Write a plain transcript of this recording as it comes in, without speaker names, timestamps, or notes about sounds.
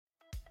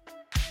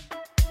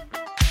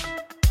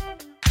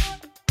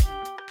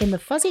In the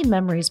Fuzzy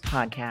Memories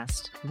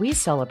podcast, we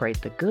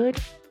celebrate the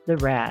good, the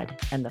rad,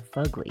 and the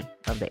fugly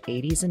of the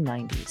 80s and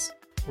 90s.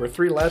 We're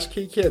three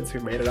latchkey kids who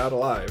made it out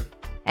alive.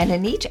 And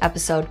in each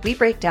episode, we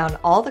break down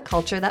all the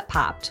culture that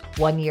popped,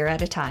 1 year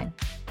at a time.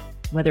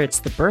 Whether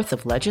it's the birth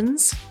of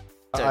legends...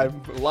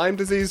 I'm Lyme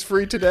disease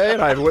free today,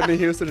 and I have Whitney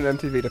Houston and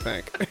MTV to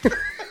thank.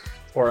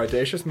 Or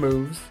audacious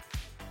moves.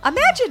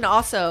 Imagine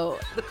also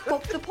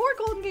the poor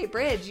Golden Gate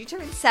Bridge. You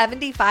turn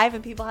 75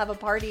 and people have a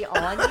party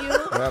on you.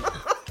 Yep.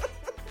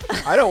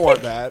 I don't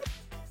want that.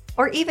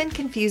 Or even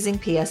confusing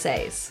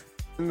PSAs.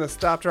 And the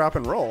stop, drop,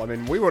 and roll. I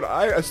mean,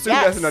 I assumed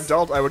as an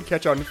adult I would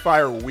catch on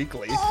fire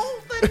weekly. All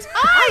the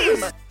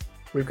time!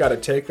 We've got a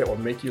take that will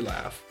make you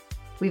laugh.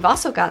 We've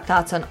also got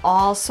thoughts on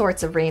all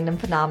sorts of random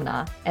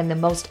phenomena and the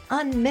most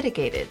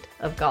unmitigated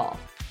of golf.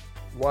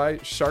 Why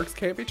sharks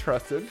can't be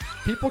trusted,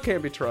 people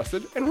can't be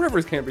trusted, and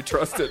rivers can't be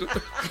trusted.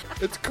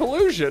 It's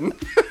collusion.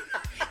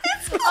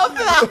 It's of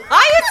the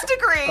highest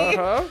degree.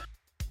 Uh-huh.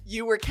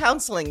 You were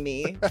counseling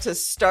me to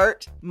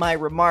start my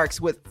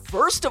remarks with,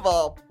 first of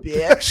all,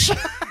 bitch.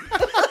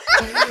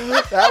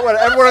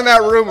 Everyone in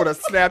that room would have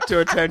snapped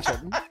to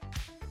attention.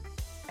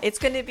 It's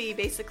going to be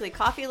basically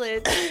coffee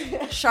lids,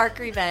 shark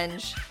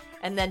revenge,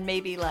 and then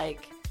maybe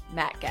like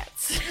Matt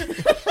Getz.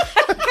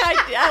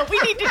 God, we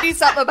need to do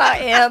something about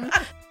him.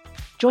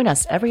 Join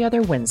us every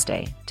other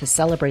Wednesday to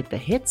celebrate the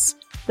hits,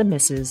 the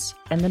misses,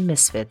 and the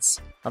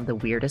misfits of the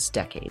weirdest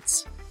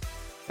decades.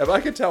 If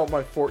I could tell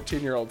my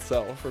 14-year-old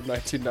self from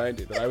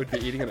 1990 that I would be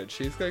eating in a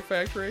Cheesecake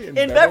Factory in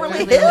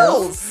Beverly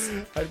Hills,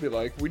 I'd be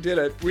like, we did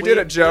it. We did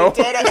it, Joe.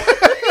 We did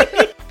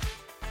it.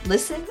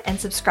 Listen and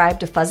subscribe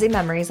to Fuzzy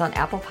Memories on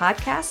Apple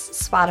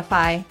Podcasts,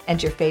 Spotify,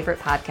 and your favorite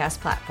podcast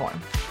platform.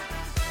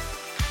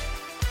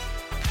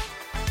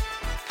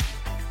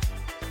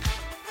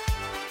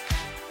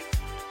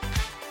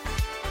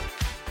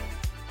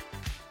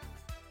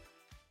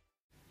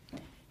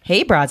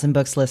 Hey, Broads and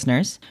Books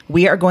listeners.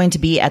 We are going to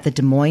be at the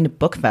Des Moines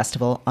Book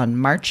Festival on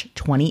March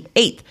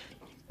 28th.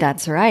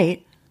 That's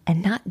right.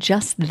 And not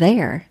just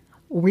there.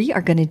 We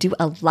are going to do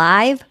a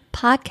live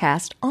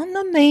podcast on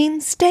the main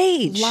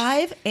stage.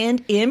 Live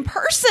and in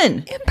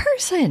person. In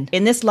person.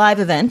 In this live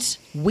event,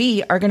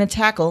 we are going to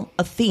tackle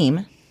a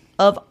theme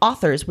of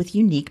authors with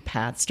unique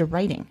paths to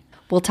writing.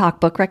 We'll talk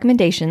book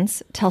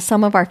recommendations, tell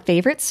some of our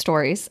favorite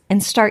stories,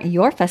 and start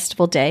your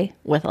festival day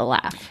with a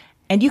laugh.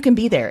 And you can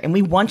be there, and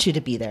we want you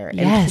to be there.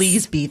 Yes. And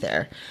please be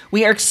there.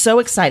 We are so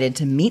excited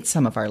to meet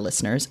some of our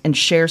listeners and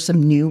share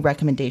some new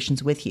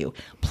recommendations with you.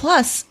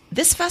 Plus,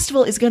 this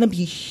festival is going to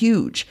be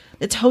huge.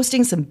 It's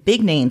hosting some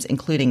big names,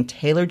 including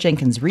Taylor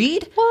Jenkins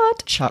Reid.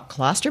 What? Chuck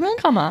Klosterman.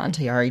 Come on.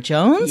 Tayari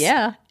Jones.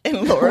 Yeah.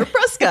 And Laura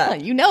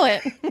Prescott. You know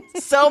it.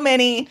 So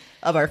many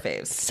of our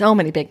faves. So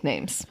many big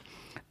names.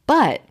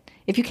 But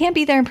if you can't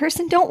be there in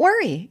person, don't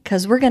worry,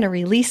 because we're going to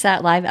release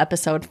that live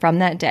episode from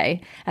that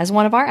day as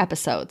one of our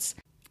episodes.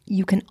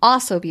 You can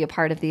also be a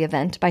part of the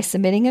event by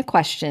submitting a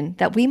question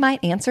that we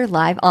might answer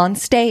live on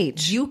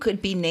stage. You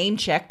could be name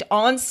checked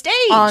on stage.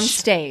 On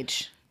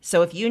stage.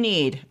 So if you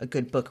need a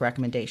good book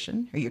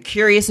recommendation or you're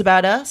curious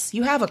about us,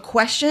 you have a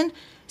question,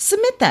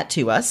 submit that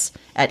to us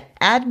at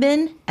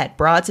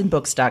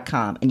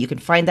admin@broadsandbooks.com. And you can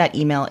find that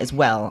email as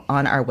well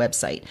on our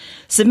website.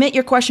 Submit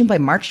your question by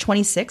March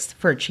 26th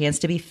for a chance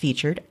to be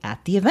featured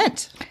at the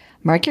event.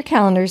 Mark your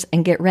calendars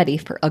and get ready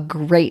for a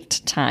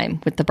great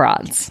time with the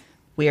Broads.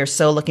 We are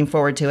so looking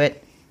forward to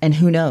it. And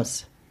who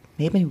knows?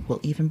 Maybe we'll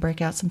even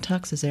break out some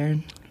tuxes,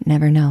 Erin.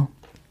 Never know.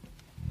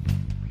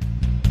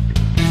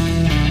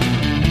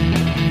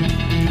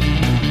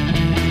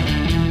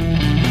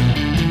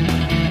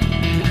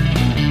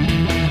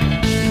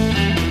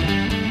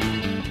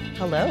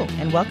 Hello,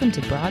 and welcome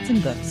to Broads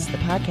and Books, the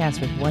podcast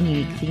with one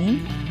unique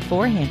theme,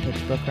 4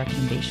 hand-picked book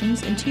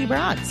recommendations, and 2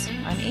 broads.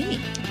 I'm Amy.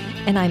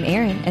 And I'm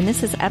Erin, and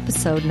this is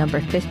episode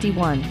number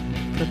 51,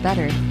 For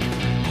Better,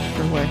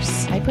 For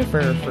Worse. I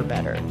prefer for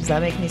better. Does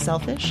that make me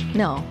selfish?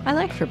 No, I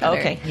like For Better.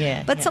 Okay,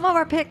 yeah. But some of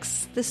our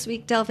picks this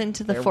week delve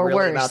into the They're For really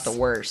Worse. about the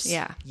worst.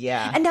 Yeah.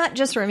 Yeah. And not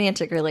just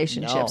romantic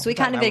relationships. No, We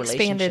kind of talking about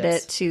expanded it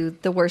relationships. to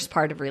the worst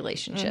part of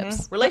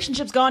relationships.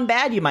 Relationships gone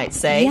bad, you might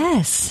say.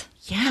 Yes.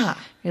 Yeah.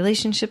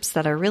 Relationships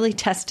that are really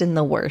testing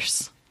the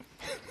worst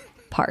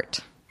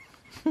part.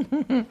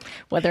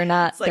 Whether or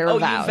not It's like, they're oh,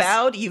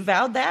 vows. you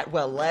vowed that?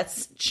 Well,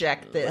 let's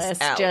check this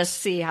Let's out. just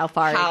see how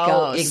far it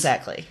goes.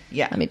 Exactly.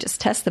 Yeah. Let me just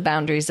test the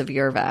boundaries of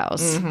your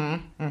vows.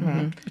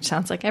 Which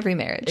sounds like every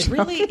marriage.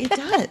 it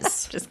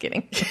does. Just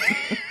kidding.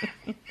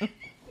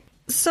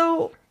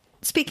 So,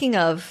 speaking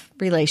of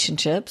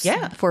relationships,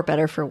 Yeah. for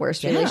better, for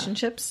worse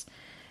relationships,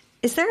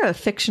 is there a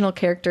fictional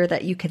character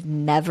that you could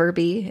never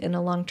be in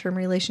a long-term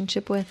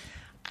relationship with?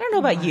 I don't know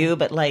about you,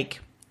 but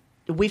like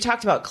we've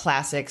talked about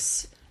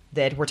classics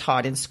that were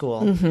taught in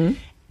school.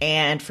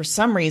 And for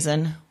some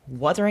reason,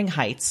 Wuthering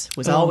Heights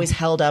was always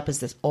held up as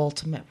this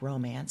ultimate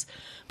romance.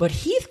 But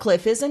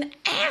Heathcliff is an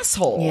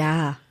asshole.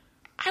 Yeah.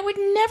 I would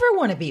never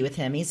want to be with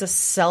him. He's a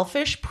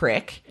selfish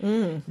prick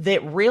that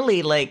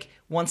really, like,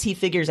 once he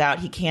figures out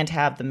he can't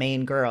have the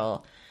main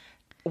girl,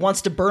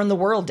 wants to burn the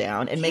world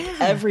down and make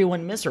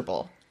everyone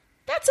miserable.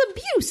 That's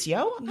abuse, yo.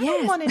 I don't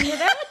Yes. want any of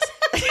that.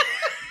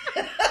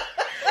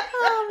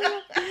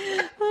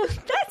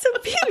 That's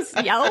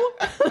abuse, yo.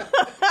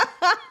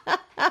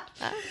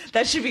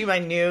 That should be my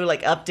new,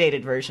 like,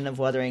 updated version of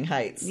Wuthering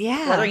Heights.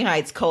 Yeah. Wuthering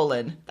Heights,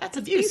 that's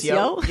abuse,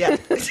 yo. yo. Yeah.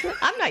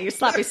 I'm not your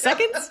sloppy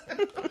seconds.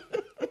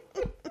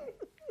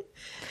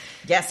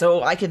 Yeah,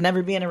 so I could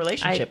never be in a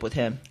relationship with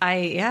him. I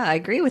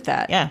agree with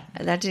that. Yeah.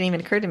 That didn't even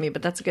occur to me,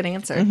 but that's a good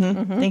answer.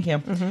 Thank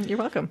you. You're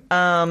welcome.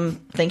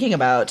 Thinking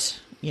about,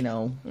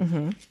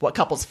 what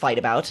couples fight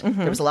about.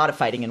 There was a lot of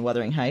fighting in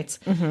Wuthering Heights.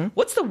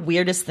 What's the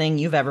weirdest thing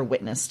you've ever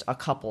witnessed a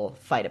couple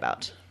fight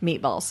about?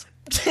 Meatballs.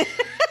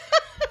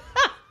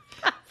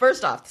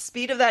 First off, the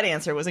speed of that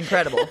answer was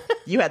incredible.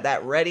 You had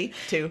that ready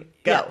to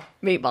go. Yeah,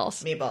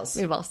 meatballs.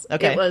 Meatballs.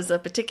 Okay. It was a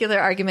particular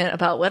argument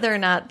about whether or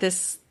not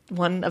this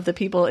one of the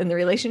people in the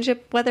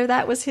relationship, whether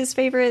that was his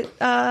favorite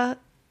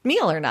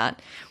meal or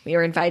not. We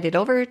were invited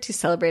over to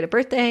celebrate a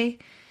birthday.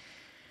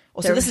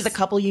 Oh, so this is a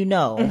couple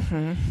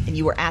and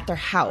you were at their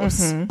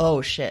house.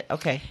 Oh, shit.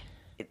 Okay.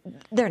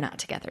 They're not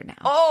together now.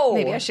 Oh.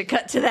 Maybe I should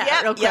cut to that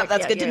Yeah, real quick. yeah,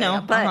 that's good to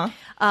know. But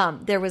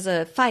there was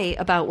a fight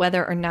about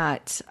whether or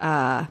not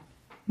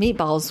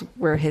meatballs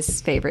were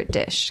his favorite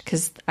dish.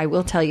 Because I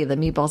will tell you, the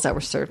meatballs that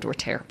were served were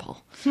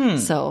terrible.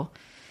 So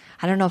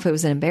I don't know if it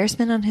was an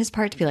embarrassment on his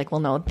part to be like,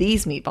 well, no,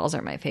 these meatballs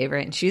are my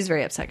favorite. And she was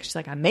very upset. She's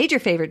like, I made your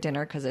favorite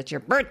dinner because it's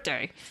your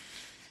birthday.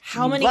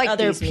 How You many like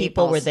other these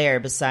people meatballs. were there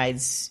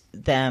besides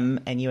them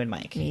and you and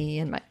Mike? Me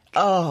and Mike.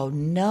 Oh,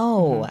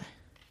 no.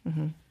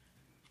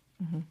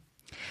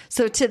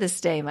 So to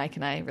this day, Mike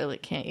and I really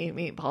can't eat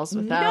meatballs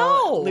without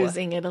No.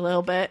 losing it a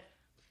little bit.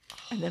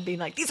 And then being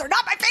like, these are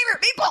not my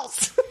favorite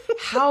meatballs.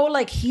 How,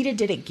 like, heated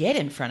did it get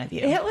in front of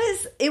you?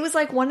 It was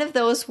like one of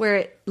those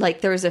where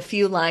like there was a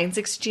few lines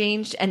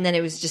exchanged and then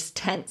it was just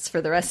tense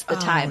for the rest of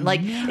the time. Like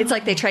it's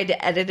like they tried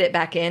to edit it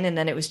back in and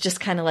then it was just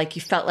kind of like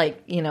you felt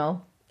like,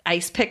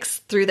 ice picks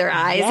through their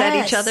eyes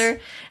at each Yes. other.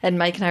 And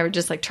Mike and I were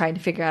just like trying to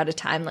figure out a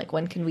time like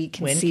when can we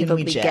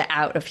conceivably jet? get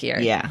out of here?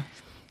 Yeah.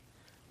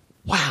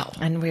 Wow.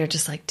 And we were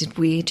just like, did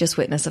we just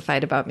witness a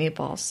fight about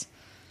meatballs?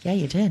 Yeah,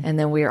 you did. And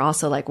then we were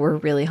also like, we're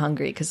really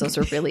hungry because those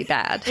are really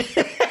bad.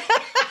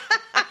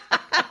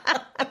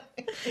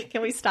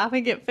 Can we stop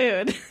and get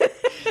food?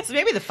 So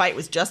maybe the fight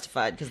was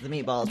justified because the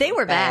meatballs They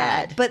were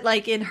bad. But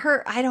like in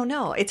her, I don't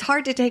know. It's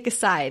hard to take a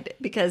side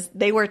because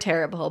they were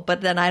terrible.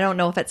 But then I don't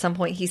know if at some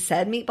point he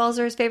said meatballs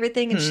are his favorite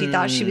thing and she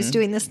thought she was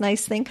doing this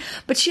nice thing.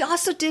 But she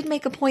also did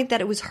make a point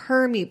that it was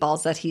her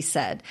meatballs that he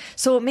said.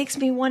 So it makes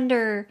me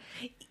wonder,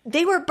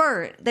 they were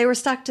burnt. They were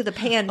stuck to the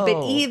pan.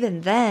 But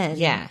even then,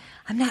 Yeah.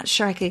 I'm not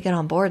sure I could get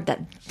on board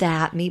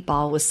that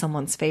meatball was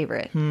someone's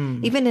favorite.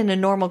 Even in a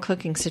normal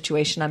cooking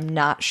situation, I'm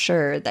not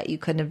sure that you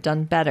couldn't have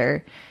done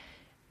better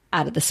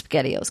out of the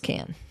SpaghettiOs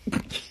can.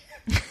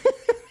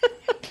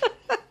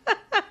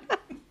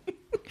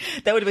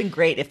 That would have been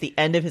great if the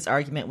end of his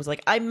argument was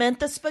like, I meant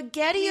the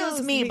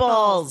SpaghettiOs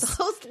meatballs.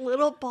 Those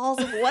little balls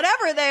of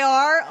whatever they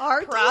are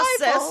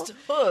Processed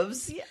delightful.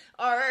 hooves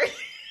are...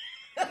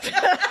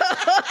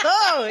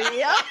 Oh,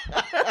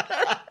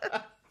 yeah.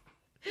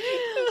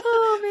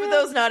 For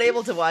those not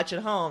able to watch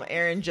at home,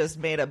 Erin just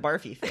made a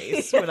barfy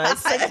face when I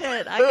said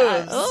did. I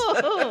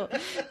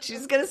got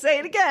She's going to say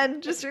it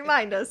again. Just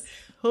remind us.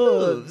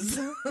 hooves.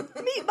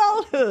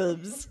 Meatball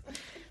hooves.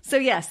 So,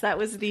 yes, that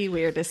was the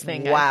weirdest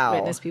thing Wow. I've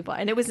witnessed people.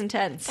 And it was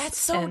intense. That's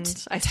so and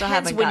I still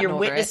tense haven't when gotten you're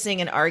over it.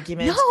 witnessing an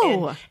argument.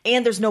 No.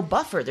 And there's no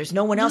buffer. There's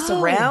no one else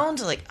No.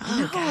 around. Like,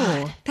 oh,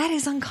 God. That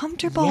is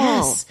uncomfortable.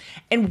 Yes.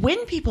 And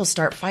when people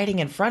start fighting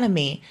in front of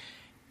me,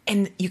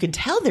 and you can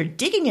tell they're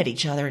digging at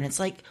each other, and it's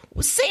like,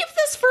 well, save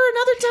this for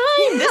another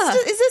time.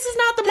 Yeah. This is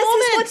not the This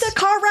moment. is what the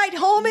car ride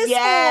home is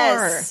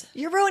Yes. for.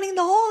 You're ruining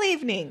the whole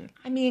evening.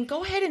 I mean,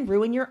 go ahead and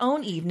ruin your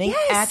own evening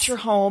Yes. at your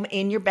home,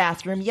 in your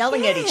bathroom,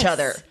 yelling at each Yes.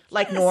 other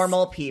like Yes.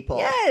 normal people.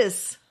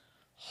 Yes.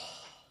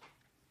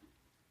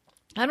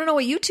 I don't know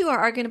what you two are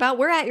arguing about.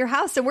 We're at your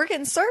house and we're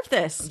getting served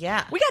this.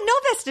 Yeah. We got no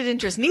vested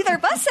interest. Neither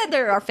of us said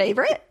they're our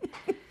favorite.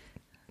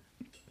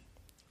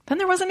 Then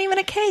there wasn't even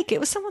a cake.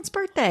 It was someone's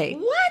birthday.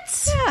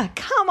 What? Yeah,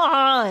 come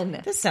on.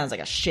 This sounds like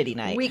a shitty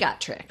night. We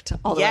got tricked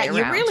all the yeah, way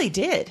around. you really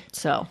did.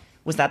 So,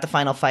 Was that the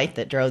final fight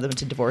that drove them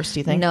to divorce, do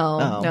you think?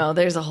 no, no,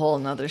 there's a whole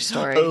nother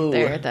story Oh,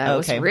 there that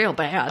was okay. real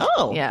bad.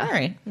 Oh, yeah. all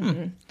right.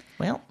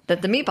 Well,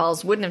 That the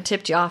meatballs wouldn't have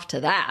tipped you off to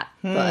that.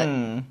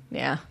 But,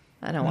 yeah,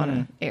 I don't want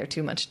to air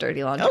too much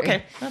dirty laundry.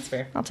 okay. That's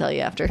fair. I'll tell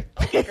you after.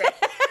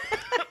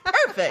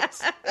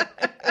 Perfect.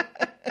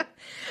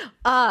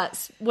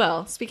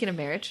 Well, speaking of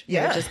marriage,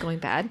 Yeah. marriage is going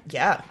bad.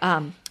 Yeah.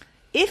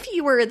 If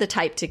you were the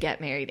type to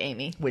get married,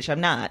 Amy, Which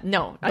I'm not.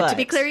 no, But, to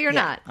be clear, you're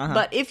yeah, not. uh-huh.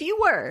 But if you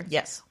were,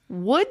 Yes.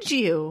 would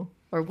you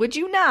or would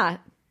you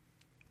not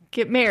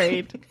get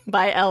married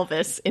by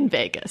Elvis in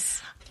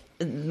Vegas?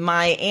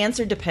 My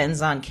answer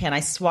depends on, can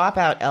I swap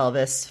out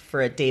Elvis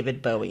for a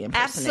David Bowie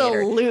impersonator?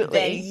 Absolutely.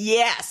 Then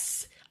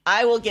yes.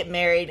 I will get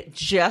married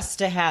just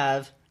to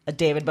have a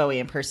David Bowie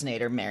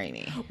impersonator marry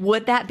me.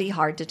 Would that be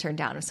hard to turn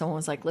down if someone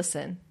was like,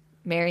 listen,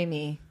 marry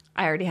me.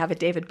 I already have a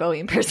David Bowie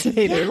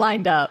impersonator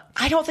lined up.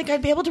 I don't think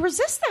I'd be able to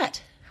resist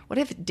that. What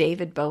if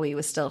David Bowie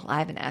was still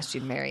alive and asked you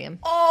to marry him?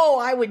 Oh,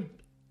 I would.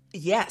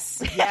 Yes.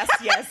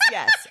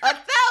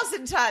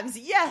 1,000 times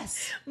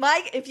yes.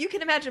 If you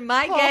can imagine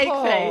my gag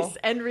face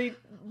and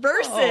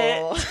reverse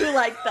it to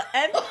like the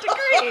nth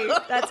degree,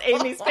 that's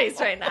Amy's face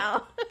right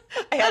now.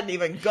 I hadn't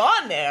even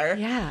gone there.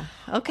 Yeah.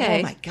 Okay.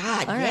 Oh my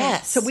God. All right.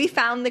 Yes. So we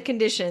found the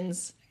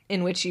conditions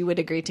in which you would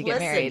agree to get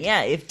married.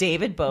 Yeah. If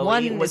David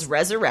Bowie was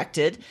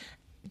resurrected,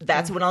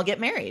 that's when I'll get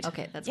married.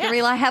 Okay, that's going to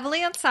rely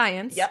heavily on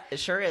science. Yep, it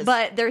sure is.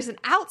 But there's an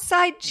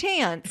outside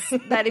chance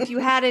that if you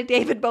had a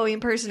David Bowie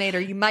impersonator,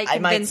 you might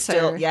convince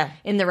her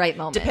in the right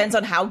moment. Depends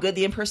on how good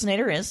the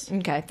impersonator is.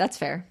 Okay, that's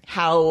fair.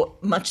 How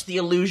much the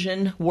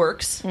illusion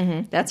works.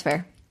 Mm-hmm, that's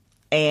fair.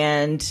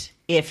 And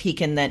if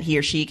he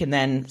or she can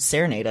then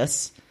serenade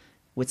us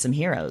with some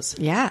heroes.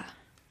 Yeah.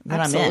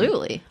 Then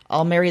absolutely.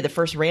 I'll marry the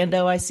first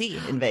rando I see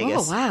in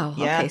Vegas. Oh, wow.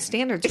 Yeah. Okay,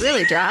 standards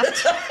really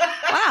dropped.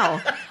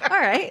 Wow. All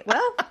right,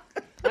 well...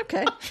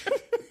 Okay.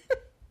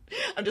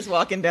 I'm just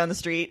walking down the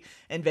street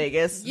in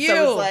Vegas.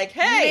 Someone's like,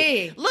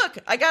 hey, look,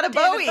 I got a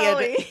Bowie.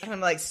 And I'm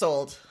like,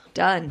 sold.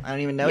 Done. I don't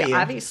even know you.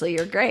 Obviously,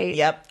 you're great.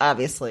 Yep,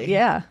 obviously.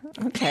 Yeah.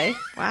 Okay.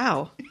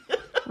 Wow.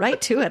 Right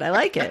to it. I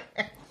like it.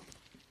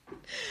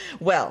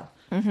 Well,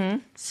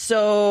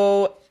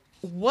 so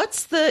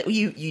what's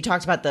you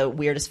talked about the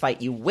weirdest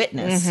fight you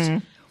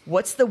witnessed.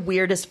 What's the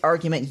weirdest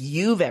argument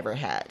you've ever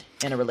had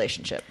in a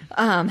relationship?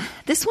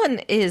 This one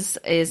is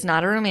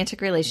not a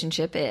romantic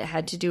relationship. It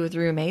had to do with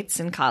roommates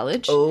in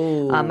college.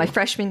 Oh. My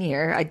freshman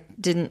year, I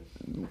didn't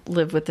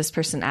live with this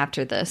person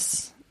after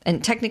this.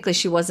 And technically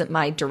she wasn't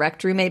my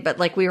direct roommate, but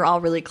like we were all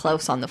really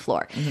close on the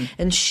floor.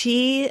 And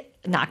she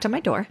knocked on my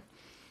door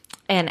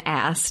and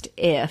asked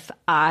if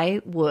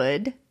I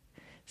would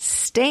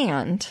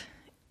stand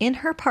in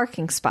her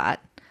parking spot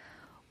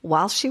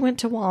while she went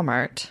to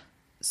Walmart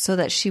so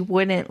that she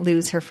wouldn't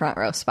lose her front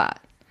row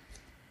spot.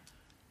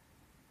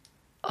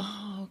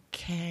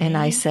 Okay. And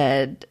I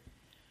said,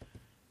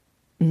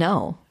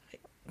 no.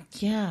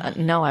 Yeah.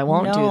 No, I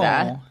won't do No.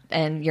 that.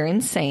 And you're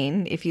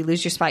insane. If you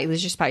lose your spot, you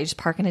lose your spot. You just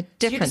park in a different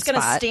spot. You're just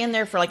going to stand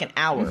there for like an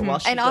hour while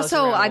she And goes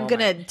also, around I'm going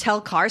Walmart. to tell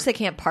cars they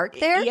can't park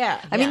there. Yeah,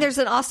 I mean, yeah. there's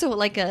also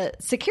like a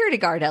security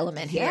guard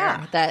element here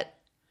Yeah. that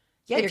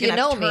Yeah, if you're you going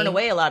to know have to turn me.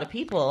 away a lot of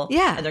people.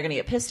 Yeah. And they're going to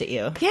get pissed at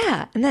you.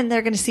 Yeah, and then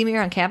they're going to see me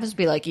around campus and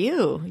be like,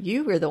 you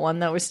were the one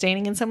that was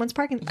standing in someone's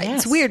parking.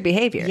 Yes. It's weird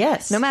behavior.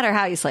 Yes. No matter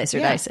how you slice or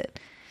Yeah. dice it.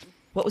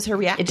 What was her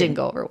reaction? It didn't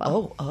go over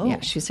well. Oh.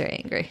 Yeah, she was very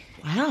angry.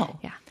 Wow.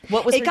 Yeah.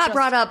 What was it her got just-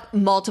 brought up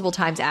multiple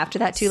times after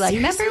that too. Like,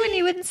 remember Seriously? when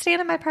you wouldn't stand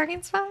in my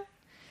parking spot?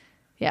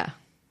 Yeah.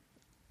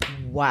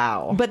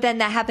 Wow. But then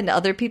that happened to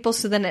other people,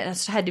 so then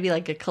it had to be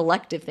like a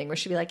collective thing where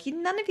she'd be like,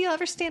 none of you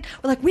ever stand.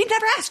 We're like, we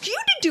never asked you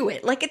to do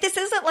it. Like, this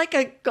isn't like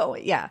a go.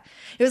 Yeah.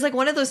 It was like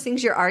one of those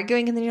things you're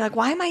arguing, and then you're like,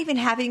 why am I even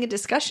having a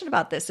discussion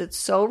about this? It's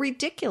so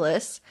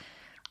ridiculous.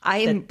 I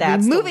am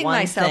That's the removing one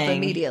myself thing-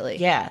 immediately.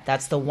 Yeah,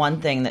 that's the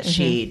one thing that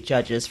she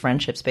judges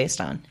friendships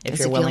based on. If Is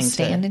you're if willing you'll to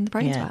stand in the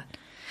parking Yeah.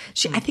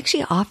 spot. I think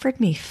she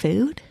offered me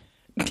food.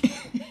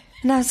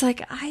 And I was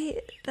like,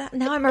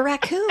 now I'm a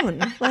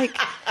raccoon. Like,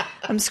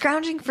 I'm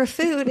scrounging for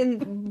food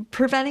and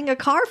preventing a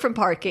car from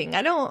parking.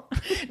 I don't.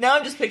 Now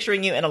I'm just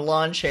picturing you in a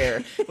lawn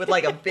chair with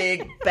like a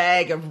big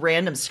bag of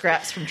random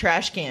scraps from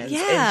trash cans Yeah.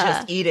 and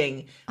just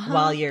eating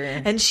while you're.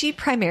 And she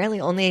primarily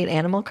only ate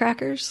animal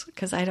crackers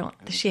because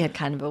she had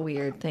kind of a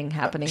weird thing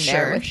happening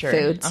there with Sure.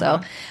 food.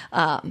 So,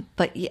 and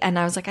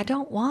I was like, I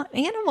don't want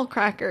animal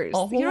crackers.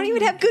 You don't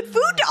even have good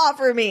food to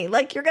offer me.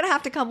 Like, you're going to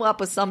have to come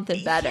up with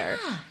something better.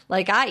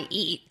 Like, I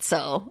eat.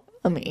 So,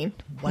 I mean,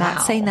 Wow.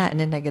 not saying that in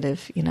a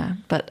negative,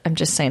 but I'm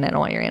just saying I don't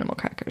want your animal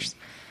crackers.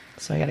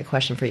 So I got a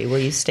question for you. Will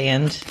you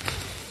stand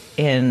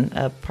in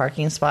a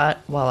parking spot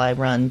while I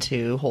run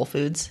to Whole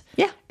Foods?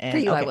 Yeah, for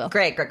you I okay, will.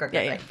 Great.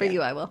 Yeah, for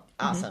you I will.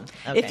 Awesome.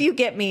 Mhm. Okay. If you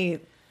get me,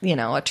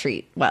 a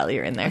treat while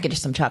you're in there. I'll get you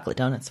some chocolate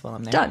donuts while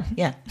I'm there. Done.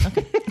 Yeah.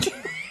 Okay.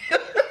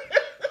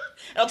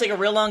 It'll take a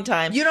real long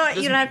time. You don't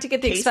Just have to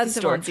get the pace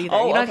expensive store. ones either.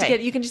 Oh, you don't have okay.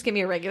 to you can just give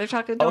me a regular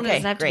chocolate donut. Okay, It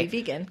doesn't have great. to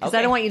be vegan because Okay.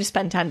 I don't want you to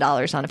spend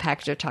 $10 on a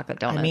package of chocolate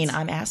donuts. I mean,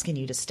 I'm asking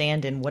you to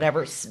stand in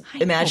whatever I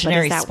know,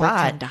 imaginary but is that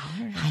spot. worth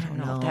 $10? I don't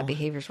know if that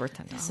behavior's worth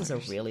 $10. This is a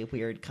really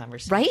weird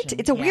conversation. Right?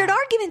 It's a weird Yeah,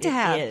 argument to it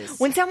have. is.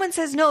 When someone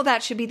says no,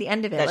 that should be the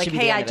end of it. That Like, should be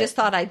hey, the end I of just it.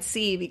 thought I'd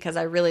see because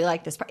I really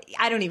like this part.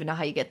 I don't even know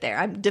how you get there.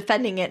 I'm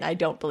defending it and I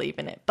don't believe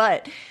in it.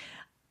 But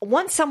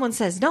once someone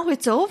says no,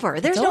 it's over.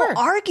 There's no over.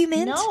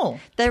 argument. No.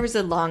 There was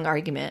a long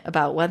argument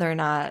about whether or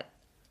not.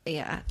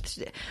 Yeah.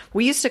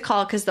 We used to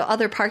call, because the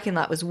other parking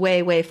lot was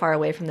way, way far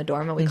away from the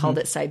dorm, and we called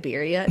it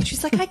Siberia. And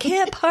she's like, I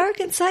can't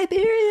park in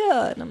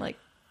Siberia. And I'm like,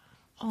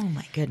 Oh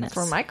my goodness. that's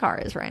where my car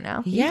is right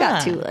now. You Yeah.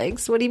 got two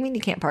legs. What do you mean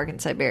you can't park in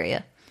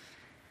Siberia?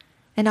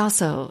 And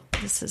also,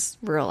 this is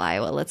rural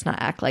Iowa. Let's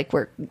not act like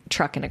we're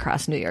trucking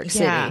across New York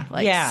City.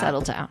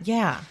 Settle down.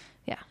 Yeah.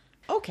 Yeah.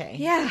 Okay.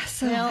 Yeah.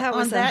 So Well, that on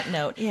was that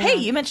note, yeah. hey,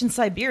 you mentioned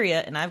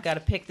Siberia, and I've got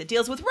a pick that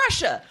deals with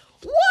Russia.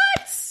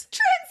 What?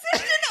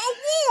 Transition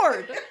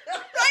award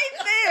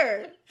right there.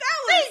 That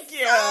was Thank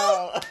you.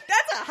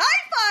 that's a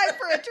high five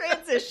for a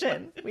transition.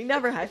 position. We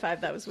never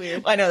high-fived. That was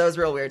weird. I know, that was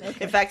real weird.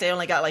 In fact, I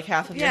only got like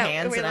half of your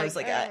hands, we and I was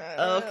like,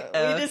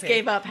 okay. We just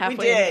gave up halfway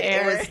We did. in the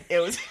air. It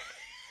was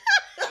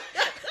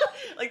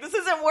like, this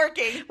isn't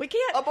working. We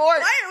can't. Abort.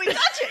 Why are we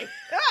touching?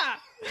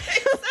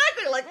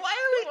 Exactly. Like, why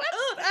are we?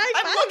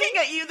 I'm looking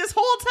at you this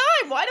whole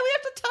time. Why do we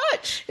have to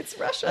touch? It's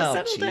Russia. Oh,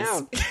 Settle jeez.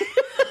 down.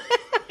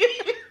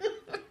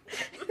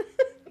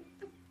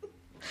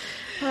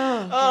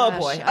 Oh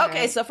boy. All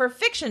Okay, right. so for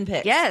fiction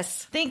picks.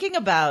 Yes. Thinking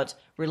about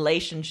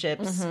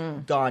relationships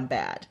gone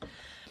bad.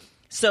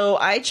 So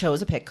I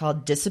chose a pick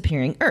called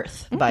Disappearing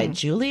Earth by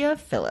Julia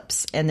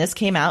Phillips. And this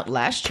came out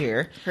last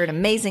year. Heard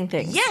amazing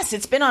things. Yes,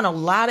 it's been on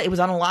it was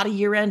on a lot of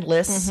year-end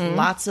lists,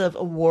 lots of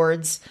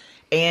awards,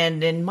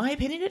 and in my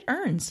opinion, it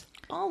earns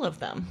all of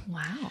them.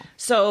 Wow.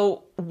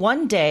 So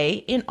one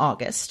day in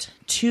August,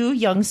 2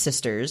 young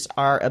sisters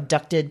are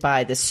abducted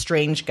by this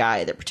strange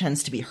guy that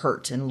pretends to be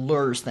hurt and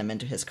lures them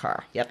into his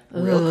car. Yep,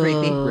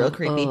 real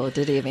creepy. Oh,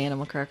 did he have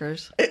animal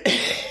crackers?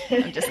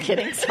 I'm just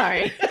kidding.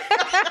 Sorry.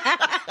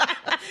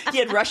 He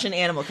had Russian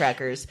animal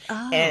crackers,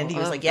 and he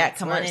was like, "Yeah, that's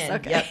come on worse. in."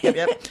 Okay.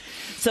 Yep.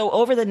 So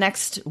over the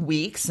next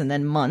weeks and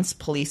then months,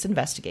 police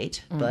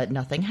investigate, but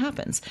nothing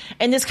happens.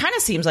 And this kind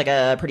of seems like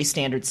a pretty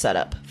standard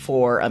setup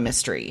for a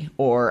mystery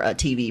or a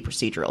TV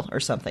procedural or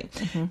something.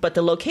 But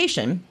the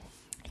location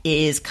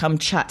is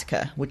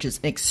Kamchatka, which is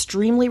an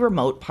extremely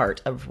remote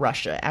part of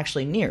Russia,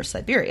 actually near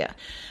Siberia.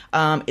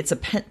 It's a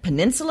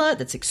peninsula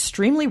that's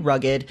extremely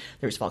rugged.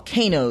 There's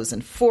volcanoes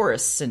and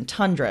forests and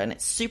tundra, and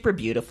it's super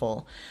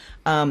beautiful.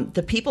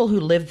 The people who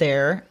live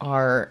there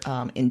are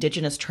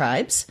indigenous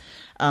tribes,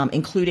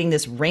 including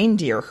this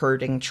reindeer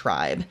herding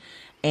tribe,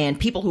 and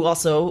people who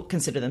also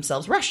consider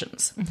themselves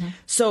Russians.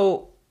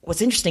 So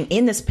what's interesting,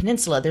 in this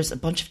peninsula, there's a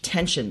bunch of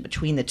tension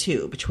between the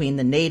two, between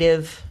the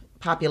native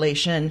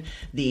population,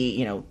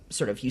 the,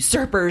 sort of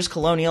usurpers,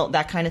 colonial,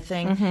 that kind of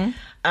thing.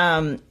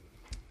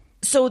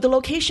 So the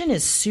location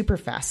is super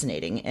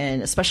fascinating,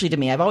 and especially to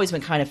me, I've always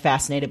been kind of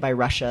fascinated by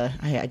Russia.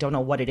 I don't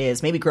know what it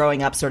is. Maybe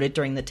growing up sort of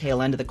during the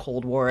tail end of the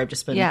Cold War, I've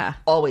just been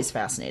always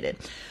fascinated.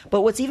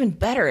 But what's even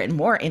better and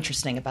more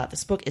interesting about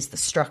this book is the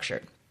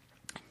structure.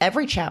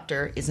 Every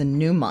chapter is a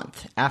new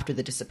month after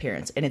the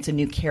disappearance, and it's a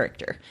new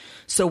character.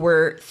 So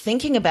we're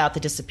thinking about the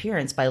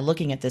disappearance by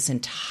looking at this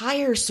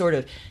entire sort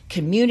of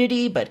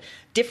community, but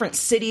different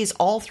cities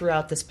all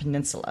throughout this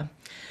peninsula.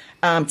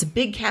 It's a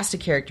big cast of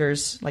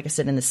characters, like I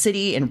said, in the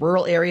city and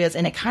rural areas,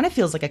 and it kind of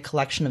feels like a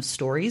collection of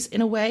stories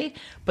in a way,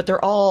 but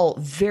they're all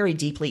very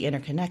deeply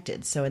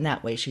interconnected. So in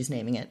that way, she's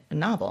naming it a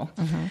novel.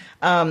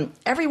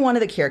 Every one of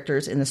the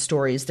characters in the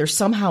stories, they're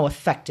somehow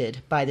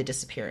affected by the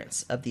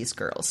disappearance of these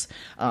girls.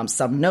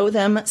 Some know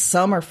them.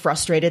 Some are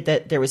frustrated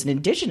that there was an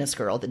indigenous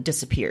girl that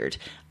disappeared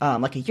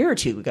like a year or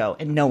two ago,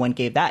 and no one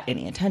gave that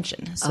any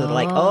attention. So they're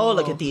like, oh,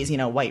 look at these,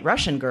 white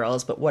Russian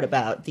girls, but what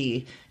about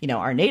the,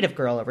 our native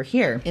girl over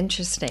here?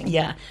 Interesting.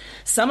 Yeah.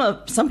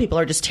 Some people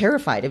are just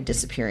terrified of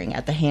disappearing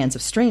at the hands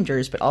of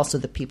strangers, but also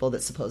the people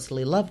that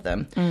supposedly love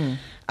them.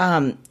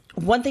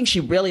 One thing she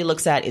really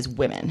looks at is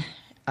women,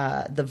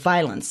 the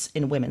violence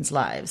in women's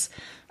lives.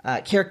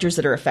 Characters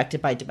that are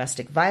affected by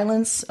domestic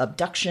violence,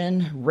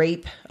 abduction,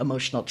 rape,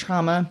 emotional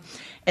trauma.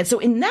 And so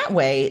in that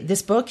way,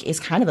 this book is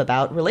kind of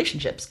about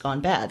relationships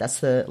gone bad. That's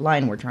the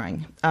line we're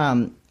drawing.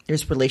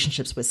 There's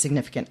relationships with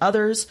significant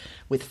others,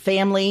 with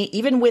family,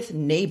 even with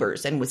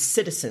neighbors and with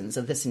citizens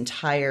of this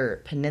entire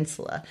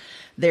peninsula.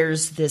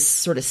 There's this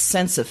sort of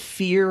sense of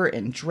fear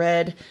and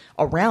dread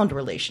around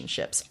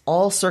relationships,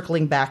 all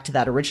circling back to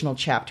that original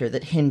chapter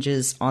that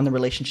hinges on the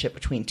relationship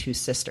between 2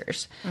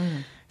 sisters.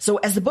 So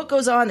as the book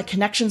goes on, the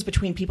connections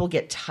between people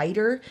get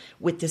tighter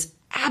with this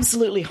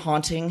absolutely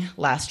haunting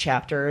last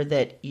chapter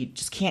that you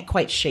just can't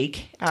quite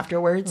shake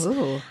afterwards.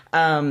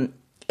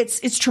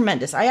 It's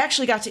tremendous. I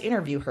actually got to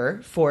interview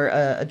her for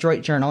a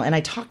Droit Journal, and I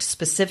talked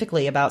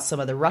specifically about some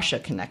of the Russia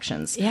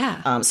connections.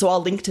 Yeah. So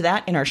I'll link to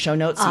that in our show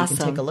notes so you Awesome.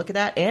 can take a look at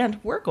that. And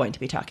we're going to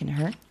be talking to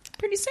her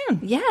pretty soon.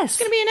 Yes. It's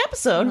going to be an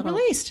episode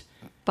released.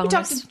 We bonus.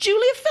 talked to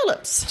Julia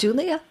Phillips.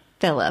 Julia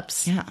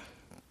Phillips. Yeah.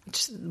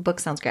 The book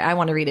sounds great. I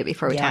want to read it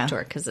before we Yeah. talk to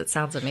her because it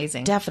sounds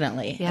amazing.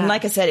 Definitely. Yeah. And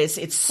like I said,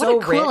 it's so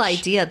What a cool rich.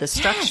 idea. The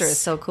structure Yes. is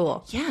so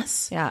cool.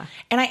 Yes. Yeah.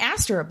 And I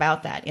asked her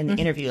about that in the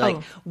interview. Like,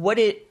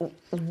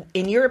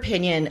 in your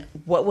opinion,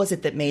 what was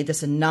it that made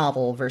this a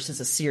novel versus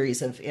a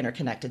series of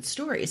interconnected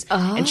stories?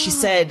 And she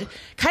said,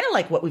 kind of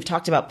like what we've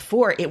talked about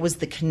before, it was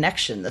the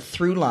connection, the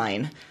through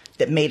line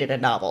that made it a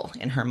novel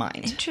in her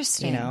mind.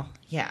 Interesting.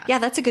 Yeah. Yeah,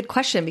 that's a good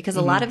question because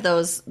a lot of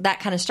that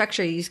kind of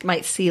structure you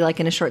might see like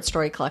in a short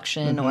story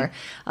collection or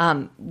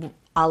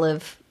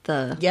Olive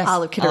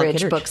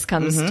Kitteridge books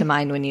comes to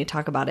mind when you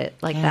talk about it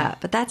like that.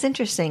 But that's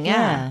interesting.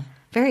 Yeah.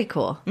 Very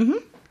cool.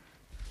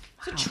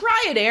 So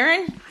try it,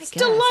 Erin. It's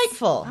guess.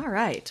 delightful. All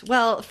right.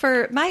 Well,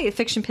 for my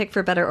fiction pick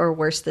for better or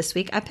worse this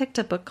week, I picked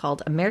a book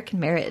called American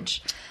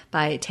Marriage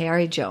by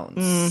Tayari Jones.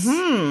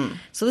 Mm-hmm.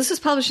 So this was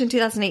published in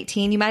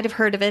 2018. You might have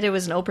heard of it. It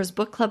was an Oprah's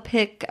Book Club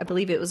pick. I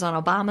believe it was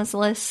on Obama's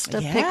list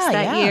of picks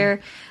that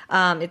year.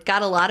 It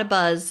got a lot of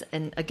buzz.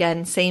 And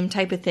again, same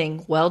type of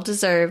thing.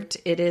 Well-deserved.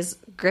 It is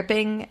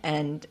gripping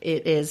and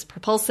it is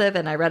propulsive.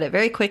 And I read it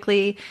very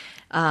quickly.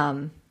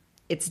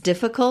 It's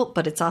difficult,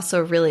 but it's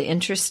also really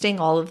interesting,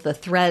 all of the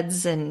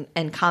threads and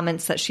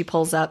comments that she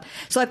pulls up.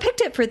 So I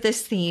picked it for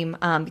this theme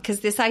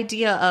because this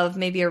idea of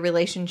maybe a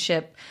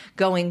relationship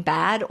going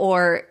bad,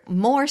 or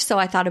more so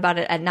I thought about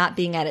it at not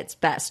being at its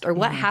best, or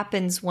what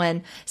happens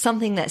when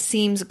something that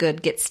seems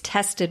good gets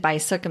tested by a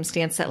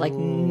circumstance that like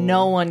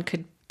no one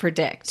could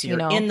predict. So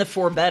you're in the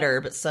for better,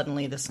 but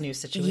suddenly this new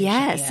situation.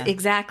 Yes,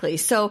 exactly.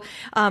 So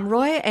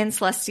Roy and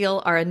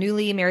Celestial are a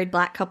newly married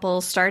Black couple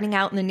starting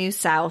out in the New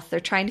South. They're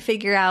trying to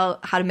figure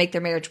out how to make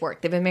their marriage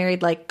work. They've been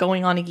married like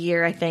going on a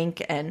year, I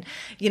think. And,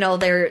 you know,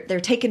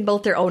 they're taking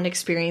both their own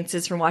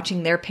experiences from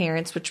watching their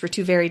parents, which were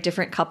two very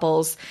different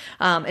couples,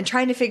 and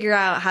trying to figure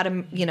out how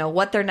to, you know,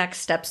 what their next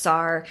steps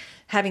are,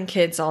 having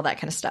kids, all that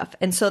kind of stuff.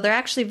 And so they're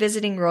actually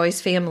visiting Roy's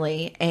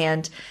family,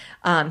 and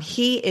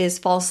he is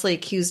falsely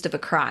accused of a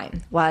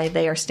crime while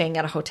they are staying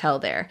at a hotel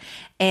there.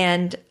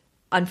 And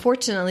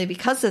unfortunately,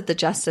 because of the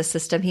justice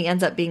system, he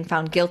ends up being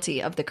found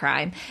guilty of the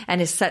crime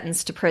and is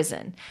sentenced to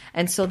prison.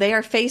 And so they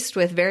are faced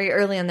with very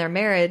early in their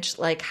marriage,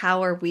 like,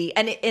 how are we?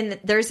 And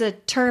there's a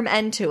term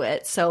end to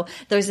it. So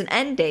there's an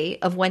end date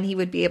of when he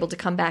would be able to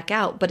come back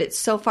out. But it's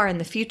so far in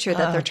the future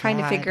that they're trying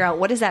to figure out,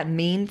 what does that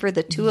mean for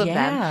the two of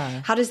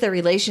them? How does their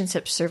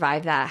relationship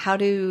survive that? How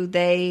do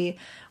they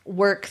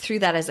work through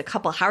that as a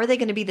couple? How are they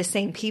going to be the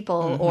same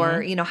people?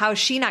 Or, you know, how is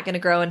she not going to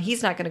grow and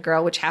he's not going to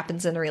grow, which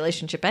happens in a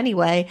relationship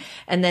anyway,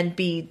 and then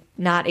be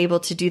not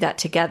able to do that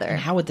together? And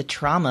how would the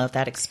trauma of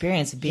that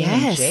experience of being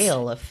in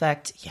jail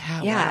affect?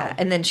 Wow.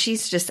 And then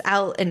she's just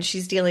out and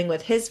she's dealing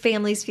with his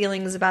family's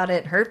feelings about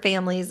it, her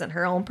family's and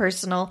her own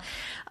personal.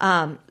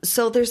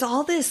 So there's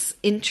all this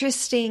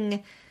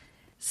interesting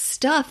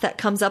stuff that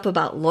comes up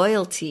about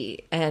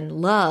loyalty and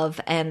love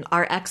and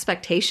our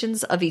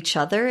expectations of each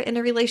other in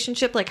a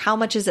relationship. Like, how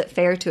much is it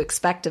fair to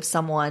expect of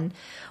someone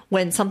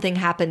when something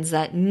happens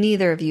that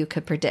neither of you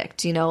could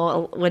predict? You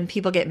know, when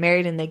people get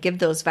married and they give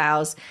those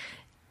vows,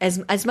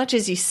 as much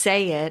as you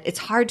say it, it's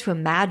hard to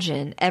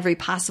imagine every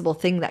possible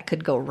thing that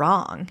could go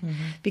wrong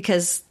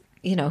because,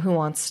 you know, who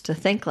wants to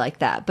think like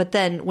that? But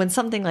then when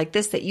something like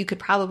this that you could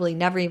probably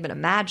never even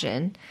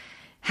imagine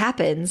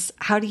happens,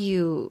 how do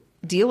you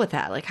deal with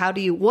that? Like,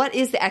 what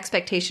is the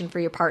expectation for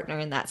your partner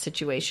in that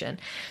situation?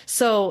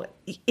 So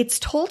it's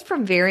told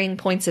from varying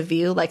points of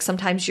view. Like,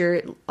 sometimes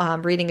you're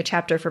reading a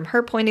chapter from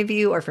her point of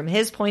view or from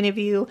his point of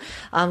view.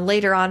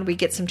 Later on, we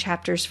get some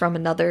chapters from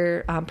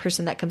another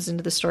person that comes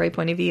into the story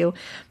point of view.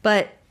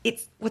 But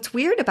what's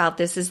weird about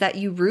this is that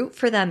you root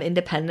for them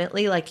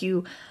independently. Like,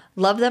 you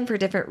love them for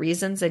different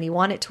reasons and you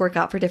want it to work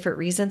out for different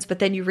reasons, but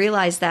then you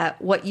realize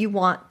that what you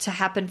want to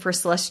happen for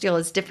Celestial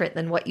is different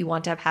than what you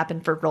want to have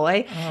happen for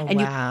Roy. You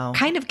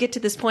kind of get to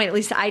this point, at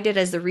least I did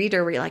as the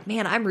reader, where you're like,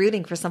 man, I'm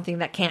rooting for something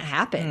that can't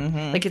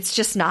happen. Like, it's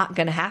just not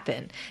going to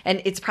happen.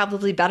 And it's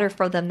probably better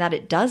for them that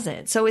it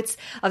doesn't. So it's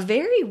a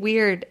very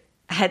weird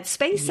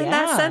headspace in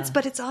that sense,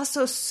 but it's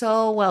also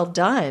so well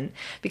done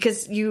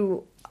because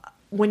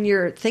when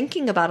you're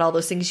thinking about all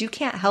those things, you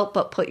can't help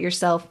but put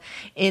yourself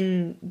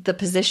in the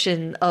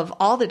position of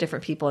all the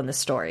different people in the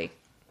story.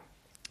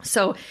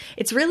 So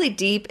it's really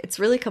deep. It's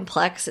really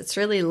complex. It's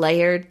really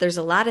layered. There's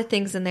a lot of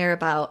things in there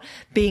about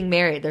being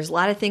married. There's a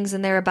lot of things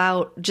in there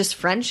about just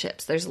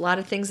friendships. There's a lot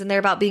of things in there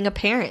about being a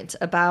parent,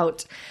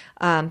 about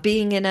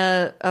being in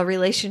a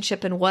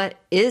relationship and what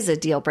is a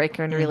deal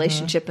breaker in a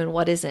relationship and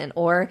what isn't.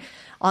 Or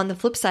on the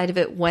flip side of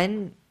it,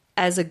 when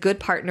as a good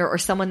partner or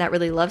someone that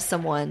really loves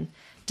someone,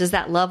 does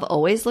that love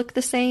always look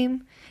the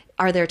same?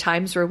 Are there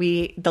times where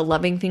the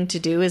loving thing to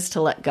do is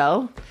to let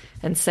go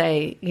and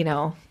say, you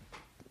know,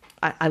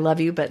 I love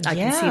you, but I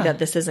can see that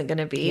this isn't going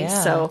to be.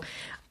 So,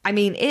 I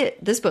mean,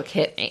 this book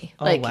hit me.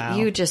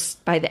 You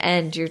just, by the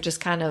end, you're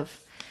just kind of,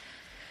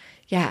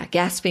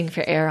 gasping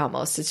for air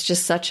almost. It's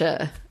just such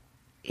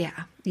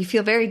you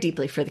feel very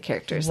deeply for the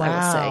characters, I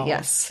would say.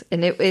 Yes.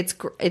 And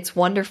it's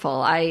wonderful.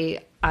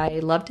 I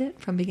loved it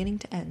from beginning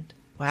to end.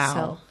 Wow.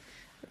 So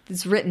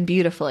it's written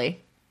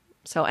beautifully.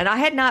 So, and I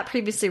had not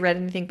previously read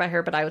anything by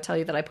her, but I will tell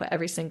you that I put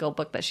every single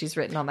book that she's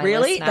written on my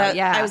list now.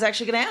 I was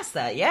actually going to ask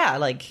that. Yeah,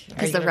 like,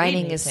 because the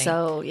writing is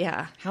so.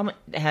 How much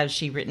has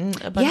she written?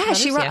 A bunch of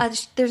she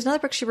wrote. There's another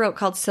book she wrote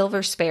called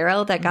Silver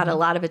Sparrow that got a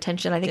lot of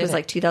attention. I think it was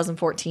like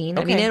 2014.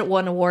 Okay. I mean, it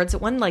won awards. It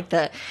won like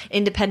the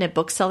Independent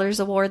Booksellers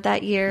Award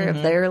that year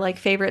of their like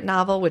favorite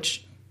novel,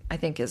 which I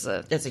think is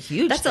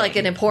that's like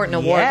an important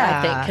award.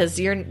 I think because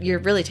you're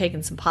really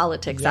taking some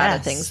politics out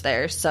of things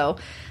there. So.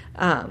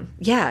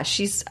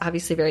 She's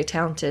obviously very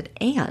talented,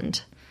 and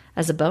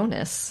as a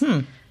bonus,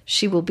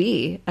 she will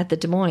be at the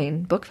Des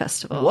Moines Book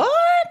Festival.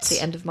 What? it?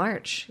 The end of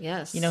March.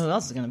 Yes. You know who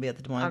else is going to be at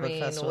the Des Moines Book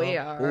Festival? we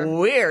are.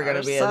 We're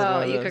going to be at the Des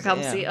Moines you Book could come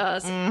Festival. see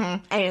us.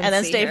 And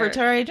then see stay for her.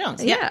 Tori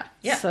Jones. Yeah.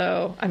 Yeah.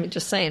 So, I mean,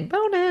 just saying,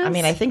 bonus. I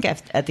mean, I think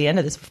at the end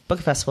of this book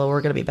festival,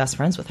 we're going to be best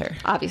friends with her.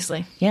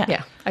 obviously. Yeah.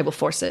 Yeah. I will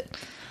force it.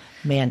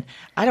 Man,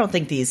 I don't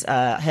think these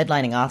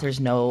headlining authors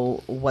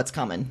know what's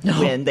coming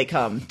when they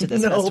come to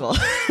this festival.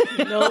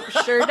 Nope,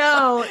 sure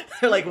don't.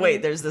 They're like,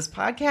 wait, there's this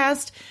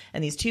podcast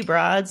and these two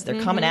broads.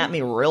 They're coming at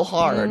me real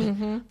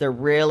hard. They're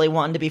really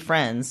wanting to be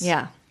friends.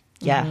 Yeah.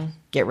 Yeah.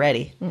 Get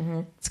ready.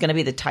 It's going to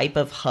be the type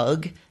of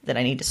hug that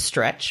I need to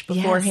stretch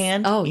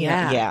beforehand. Yes. Oh, You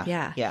know,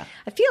 yeah.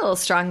 I feel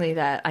strongly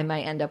that I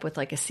might end up with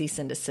like a cease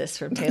and desist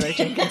from Taylor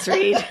Jenkins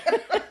Reid.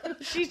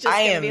 She's just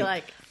going to be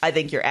like, I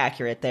think you're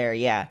accurate there.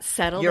 Yeah.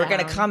 Settle You're down.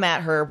 going to come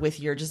at her with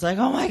your just like,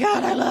 oh my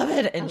God, I love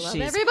it. And love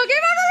she's every book you've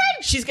ever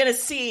read. she's going to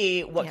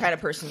see what kind of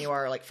person you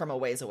are like from a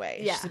ways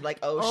away. Yeah. She's like,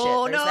 oh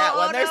shit, there's that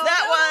one. There's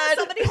that one.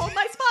 Somebody hold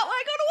my spot while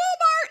I go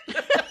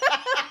to Walmart.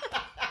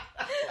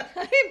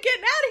 I am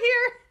getting out of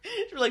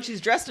here. Like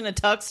she's dressed in a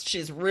tux.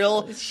 She's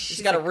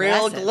got a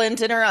real aggressive.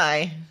 glint in her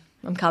eye.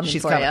 I'm coming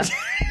She's for coming. you.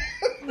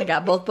 I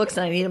got both books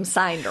and I need them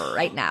signed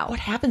right now. What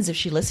happens if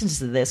she listens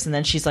to this and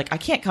then she's like, I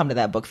can't come to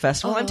that book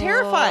festival. I'm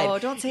terrified. Oh,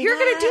 don't say You're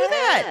that. going to do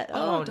that.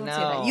 Oh, don't no. say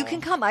that. You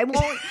can come. I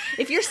won't.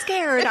 If you're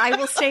scared, I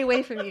will stay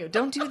away from you.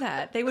 Don't do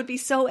that. They would be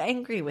so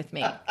angry with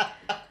me.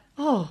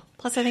 Oh,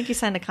 plus I think you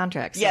signed a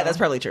contract. So Yeah, that's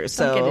probably true.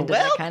 So, get into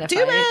that well, kind of too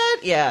fight. bad.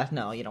 Yeah,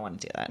 no, you don't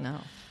want to do that. No.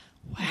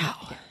 Wow.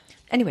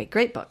 Anyway,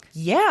 great book.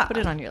 Yeah. Put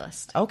it on your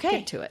list. Okay.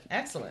 Get to it.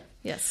 Excellent.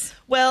 Yes.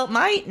 Well,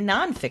 my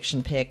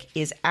nonfiction pick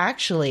is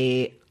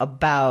actually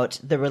about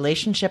the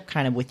relationship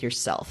kind of with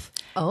yourself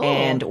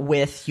and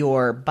with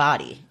your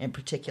body in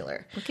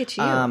particular. Look at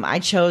you. I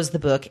chose the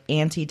book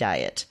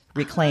Anti-Diet,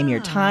 Reclaim Your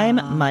Time,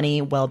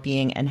 Money,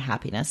 Well-Being, and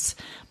Happiness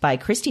by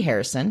Christy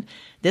Harrison.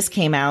 This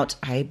came out,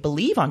 I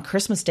believe, on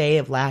Christmas Day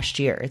of last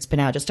year. It's been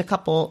out just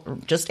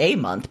a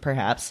month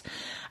perhaps.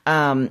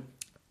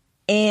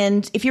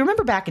 And if you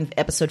remember back in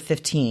episode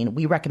 15,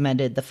 we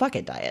recommended The Fuck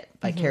It Diet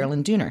by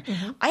Carolyn Dooner.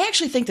 I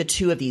actually think the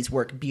two of these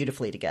work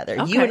beautifully together.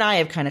 Okay. You and I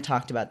have kind of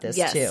talked about this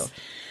Yes.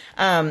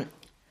 too.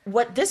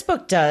 What this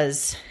book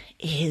does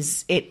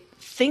is it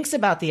thinks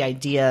about the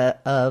idea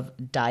of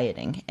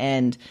dieting.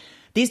 And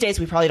these days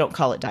we probably don't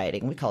call it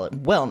dieting. We call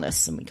it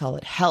wellness and we call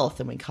it health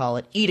and we call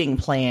it eating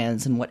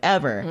plans and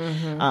whatever,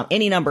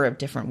 any number of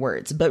different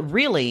words. But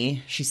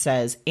really, she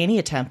says, any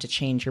attempt to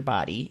change your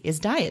body is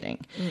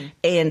dieting.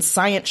 And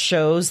science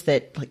shows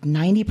that like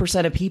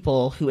 90% of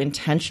people who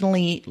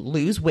intentionally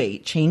lose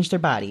weight, change their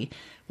body,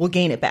 will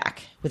gain it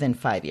back within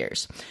 5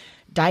 years.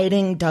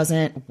 Dieting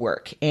doesn't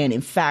work. And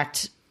in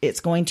fact, it's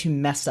going to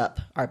mess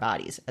up our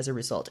bodies as a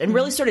result and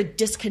really sort of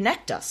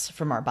disconnect us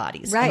from our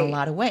bodies in a Right.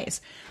 lot of ways.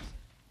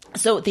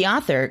 So the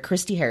author,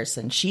 Christy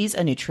Harrison, she's a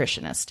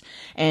nutritionist,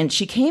 and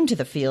she came to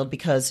the field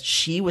because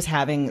she was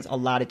having a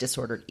lot of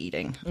disordered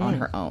eating on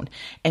her own.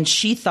 And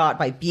she thought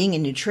by being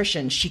in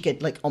nutrition, she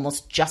could like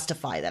almost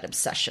justify that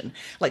obsession.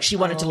 Like she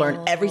wanted to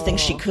learn everything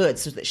she could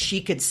so that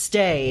she could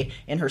stay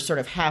in her sort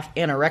of half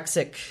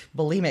anorexic,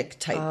 bulimic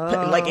type.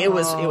 Like it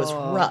was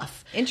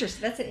rough.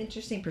 Interesting. That's an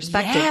interesting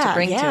perspective to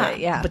bring to it.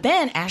 Yeah. But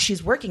then as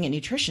she's working in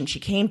nutrition,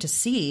 she came to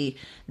see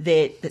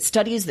that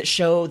studies that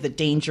show the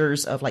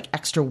dangers of like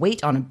extra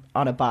weight on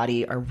a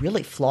body are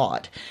really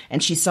flawed.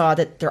 And she saw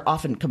that they're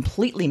often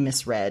completely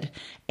misread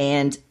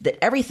and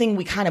that everything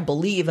we kind of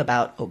believe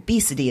about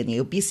obesity and the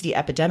obesity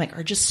epidemic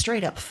are just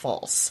straight up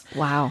false.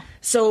 Wow.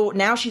 So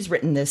now she's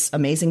written this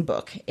amazing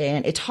book,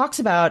 and it talks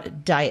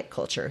about diet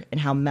culture and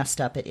how messed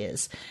up it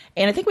is.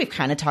 And I think we've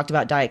kind of talked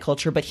about diet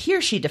culture, but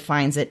here she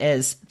defines it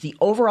as the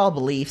overall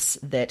beliefs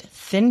that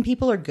thin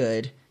people are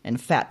good and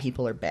fat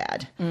people are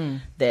bad.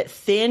 That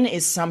thin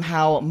is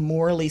somehow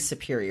morally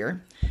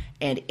superior,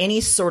 and any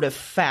sort of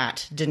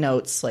fat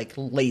denotes like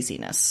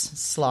laziness,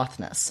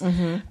 slothness.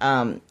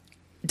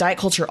 Diet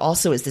culture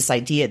also is this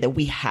idea that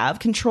we have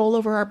control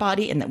over our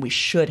body and that we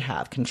should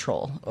have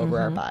control over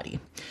our body.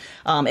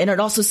 And it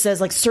also says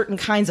like certain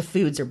kinds of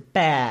foods are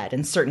bad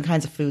and certain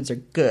kinds of foods are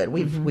good.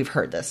 We've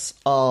heard this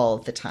all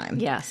the time.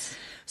 Yes.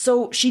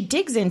 So she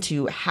digs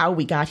into how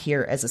we got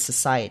here as a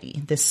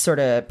society, this sort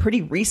of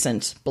pretty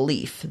recent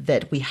belief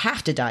that we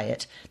have to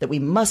diet, that we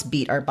must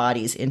beat our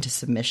bodies into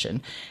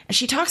submission. And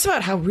she talks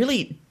about how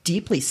really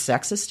deeply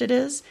sexist it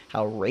is,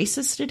 how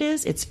racist it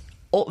is. It's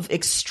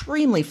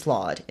extremely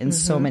flawed in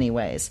so many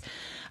ways.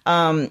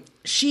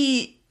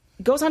 She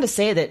goes on to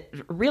say that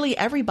really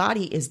every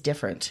body is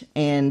different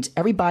and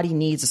every body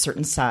needs a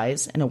certain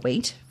size and a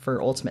weight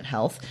for ultimate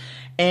health.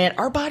 And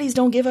our bodies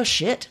don't give a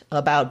shit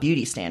about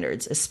beauty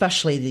standards,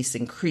 especially these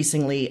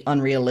increasingly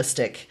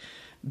unrealistic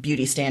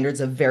beauty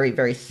standards of very,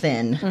 very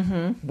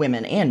thin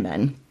women and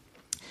men.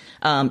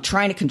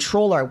 Trying to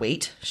control our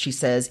weight, she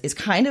says, is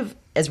kind of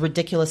as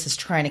ridiculous as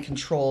trying to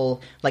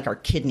control like our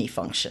kidney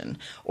function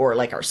or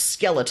like our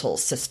skeletal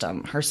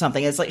system or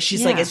something. It's like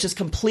she's like, it's just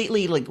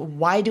completely like,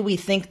 why do we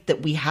think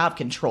that we have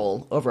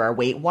control over our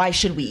weight? Why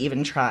should we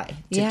even try to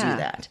do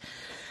that?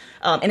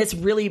 And it's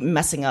really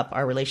messing up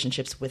our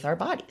relationships with our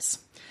bodies.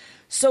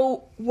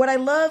 So what I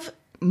love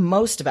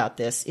most about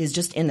this is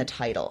just in the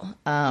title.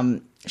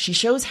 She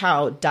shows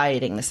how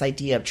dieting, this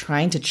idea of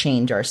trying to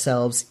change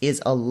ourselves,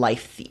 is a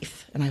life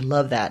thief. And I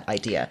love that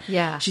idea.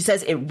 Yeah. She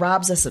says it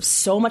robs us of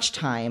so much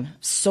time,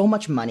 so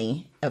much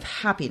money, of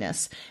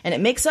happiness, and it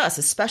makes us,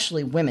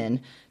 especially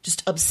women,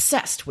 just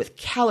obsessed with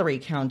calorie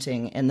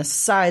counting and the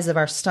size of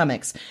our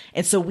stomachs.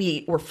 And so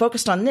we're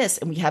focused on this,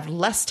 and we have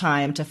less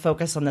time to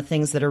focus on the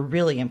things that are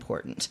really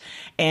important.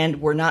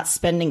 And we're not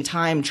spending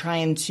time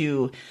trying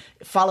to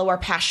follow our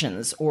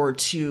passions or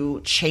to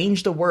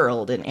change the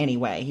world in any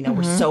way. You know,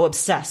 we're so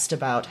obsessed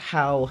about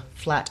how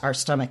flat our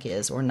stomach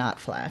is or not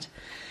flat.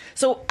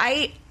 So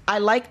I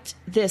liked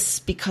this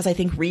because I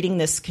think reading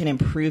this can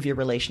improve your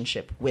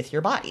relationship with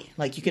your body.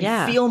 Like, you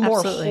can feel more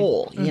absolutely.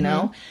 whole, you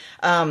know?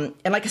 And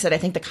like I said, I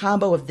think the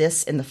combo of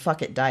this and the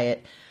Fuck It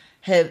diet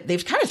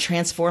they've kind of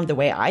transformed the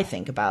way I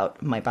think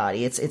about my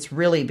body. It's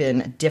really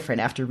been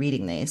different after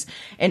reading these.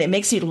 And it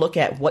makes you look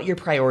at what you're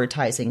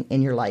prioritizing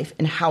in your life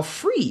and how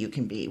free you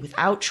can be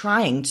without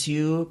trying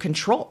to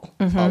control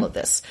all of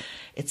this.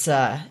 It's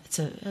a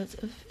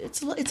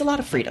lot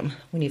of freedom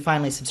when you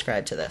finally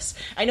subscribe to this.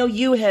 I know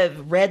you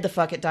have read the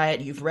Fuck It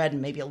diet. You've read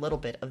maybe a little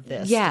bit of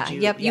this. Yeah.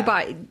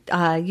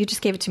 You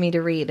just gave it to me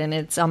to read, and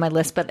it's on my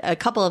list. But a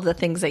couple of the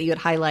things that you had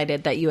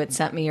highlighted that you had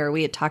sent me or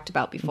we had talked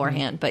about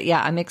beforehand. But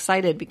yeah, I'm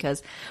excited because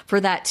for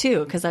that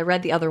too, because I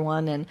read the other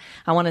one and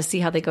I want to see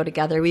how they go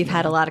together. We've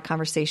had a lot of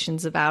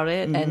conversations about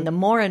it, and the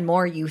more and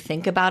more you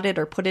think about it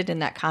or put it in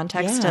that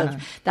context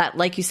of that,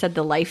 like you said,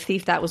 the life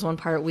thief. That was one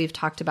part we've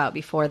talked about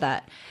before.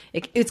 That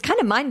it's kind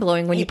of mind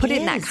blowing when you put it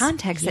in that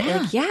context.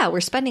 That we're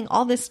spending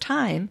all this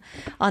time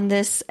on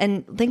this,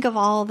 and think of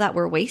all that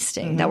we're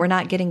wasting, that we're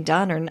not getting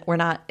done, or we're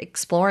not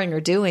exploring or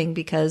doing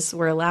because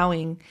we're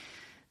allowing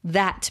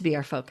that to be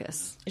our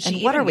focus.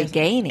 And what are we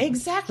gaining?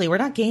 Exactly. We're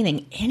not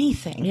gaining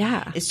anything.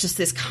 Yeah. It's just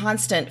this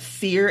constant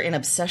fear and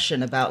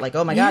obsession about, like,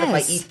 oh my God, if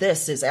I eat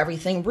this, is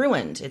everything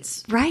ruined?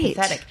 It's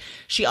pathetic.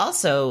 She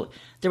also,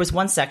 there was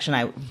one section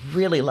I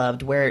really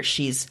loved where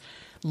she's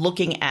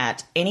looking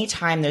at any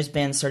time there's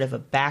been sort of a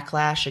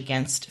backlash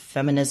against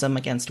feminism,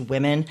 against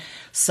women,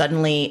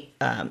 suddenly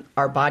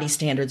our body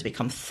standards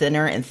become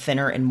thinner and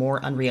thinner and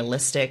more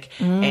unrealistic,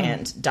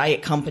 and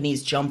diet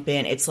companies jump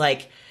in. It's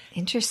like,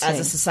 interesting. As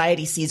a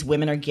society sees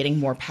women are getting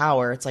more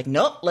power, it's like,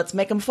 nope, let's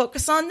make them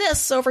focus on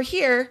this over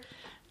here.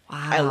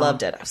 Wow. I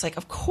loved it. I was like,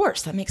 of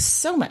course, that makes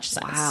so much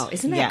sense. Wow.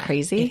 Isn't that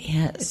crazy? It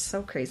is. It's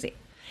so crazy.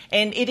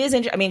 And it is,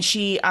 I mean,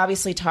 she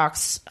obviously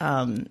talks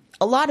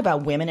a lot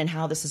about women and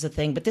how this is a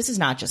thing, but this is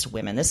not just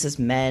women. This is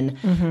men.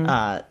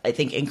 I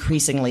think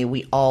increasingly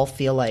we all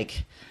feel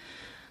like,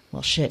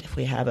 well, shit, if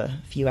we have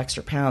a few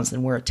extra pounds,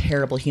 then we're a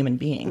terrible human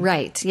being.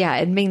 Right. Yeah.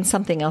 It means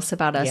something else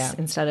about us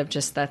instead of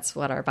just that's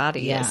what our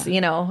body is. You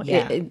know,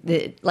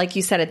 it, like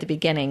you said at the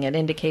beginning, it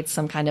indicates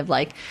some kind of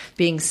like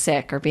being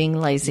sick or being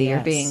lazy or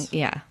being,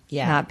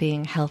 not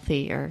being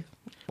healthy or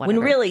whatever.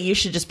 When really you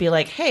should just be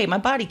like, hey, my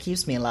body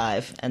keeps me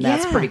alive, and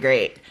that's pretty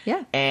great.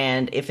 Yeah.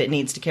 And if it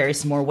needs to carry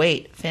some more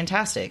weight,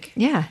 fantastic.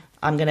 Yeah.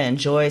 I'm going to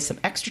enjoy some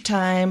extra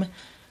time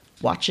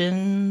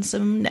watching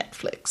some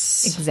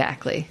Netflix.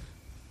 Exactly.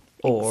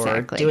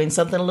 Or doing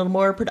something a little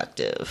more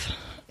productive.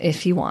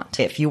 If you want.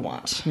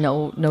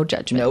 No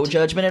judgment. No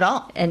judgment at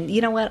all. And you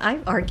know what? I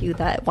argue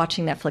that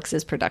watching Netflix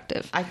is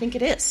productive. I think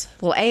it is.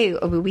 Well,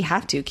 we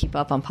have to keep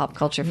up on pop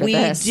culture for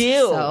this. We do.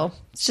 So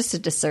it's just a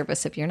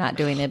disservice if you're not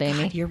doing it,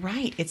 Amy. God, you're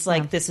right. It's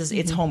like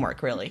it's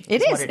homework, really.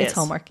 It is. What it it's is.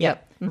 Homework.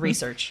 Yep.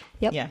 Research.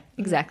 Yep. Yeah.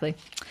 Exactly.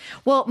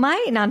 Well,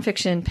 my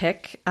nonfiction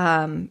pick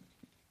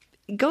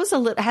has a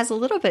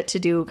little bit to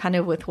do kind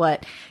of with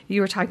what you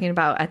were talking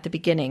about at the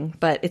beginning,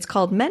 but it's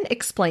called Men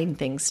Explain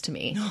Things to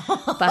Me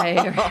by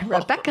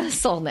Rebecca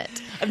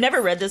Solnit. I've never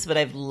read this, but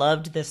I've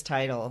loved this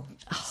title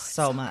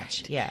so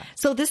much. Yeah.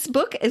 So this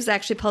book is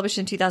actually published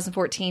in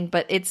 2014,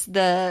 but it's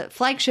the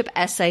flagship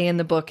essay in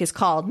the book is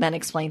called Men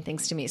Explain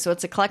Things to Me. So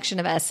it's a collection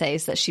of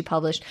essays that she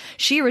published.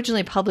 She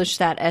originally published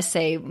that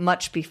essay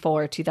much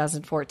before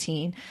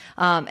 2014.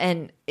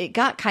 And it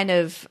got kind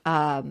of,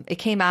 it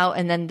came out,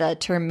 and then the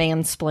term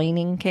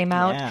mansplaining came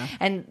out. Yeah.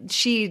 And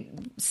she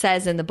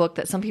says in the book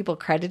that some people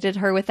credited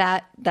her with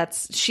that.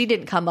 She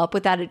didn't come up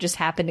with that. It just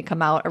happened to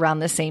come out around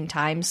the same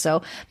time.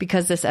 So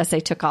because this essay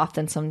took off,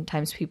 then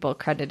sometimes people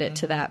credit it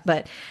to that.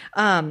 But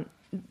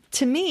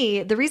to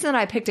me, the reason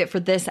I picked it for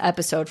this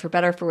episode, for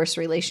Better for Worse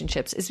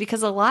Relationships, is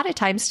because a lot of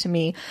times to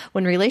me,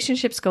 when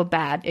relationships go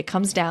bad, it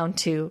comes down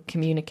to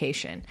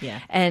communication. Yeah.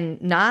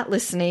 And not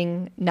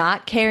listening,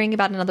 not caring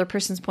about another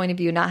person's point of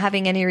view, not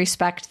having any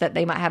respect that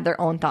they might have their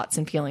own thoughts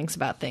and feelings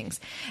about things.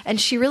 And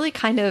she really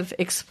kind of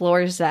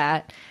explores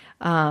that,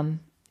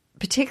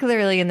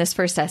 particularly in this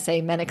first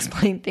essay, Men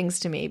Explain Things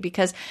to Me,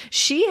 because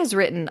she has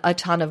written a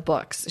ton of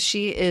books.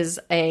 She is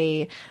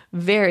a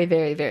very,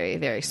 very, very,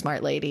 very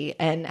smart lady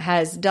and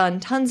has done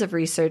tons of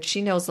research.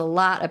 She knows a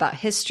lot about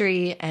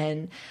history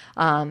and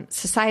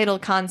societal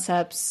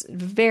concepts.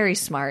 Very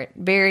smart,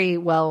 very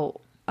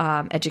well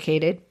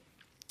educated.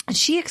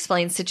 She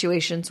explains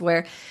situations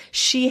where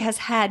she has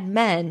had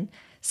men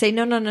say,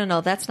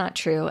 no, that's not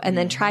true, and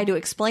then try to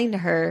explain to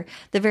her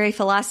the very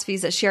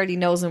philosophies that she already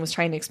knows and was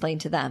trying to explain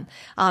to them.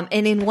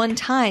 And in one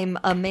time,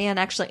 a man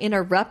actually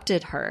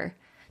interrupted her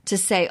to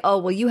say, oh,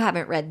 well, you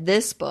haven't read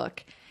this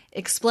book.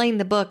 Explain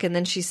the book. And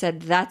then she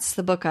said, that's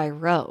the book I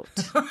wrote.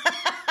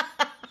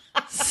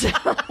 So,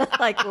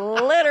 like,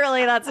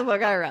 literally, that's the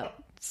book I wrote.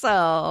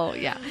 So,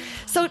 yeah.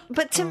 So,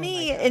 but to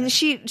me, and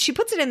she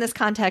puts it in this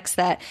context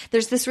that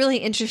there's this really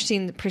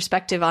interesting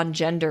perspective on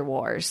gender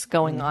wars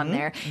going on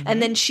there.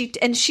 And then she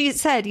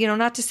said,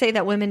 not to say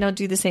that women don't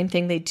do the same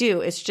thing they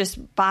do. It's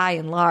just by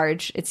and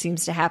large, it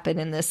seems to happen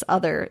in this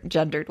other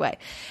gendered way.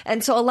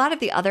 And so a lot of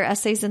the other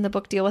essays in the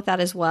book deal with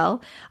that as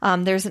well.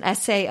 There's an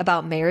essay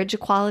about marriage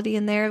equality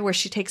in there where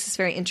she takes this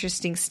very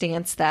interesting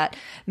stance that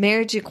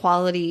marriage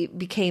equality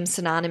became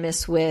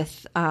synonymous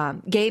with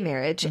gay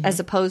marriage as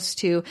opposed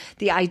to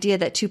the idea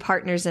that two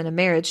partners in a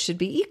marriage should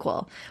be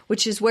equal,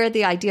 which is where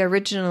the idea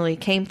originally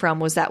came from,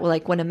 was that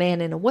like when a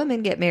man and a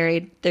woman get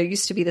married, there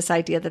used to be this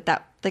idea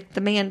that like the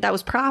man, that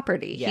was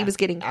property. Yeah, he was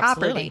getting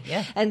property. absolutely,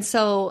 yeah. And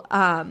so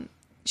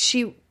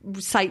she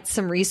cites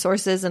some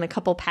resources and a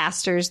couple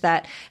pastors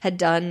that had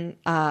done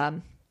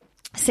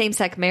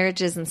same-sex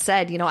marriages and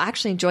said, I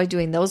actually enjoy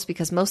doing those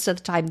because most of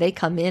the time they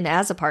come in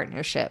as a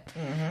partnership.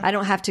 I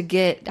don't have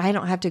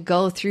to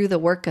go through the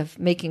work of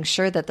making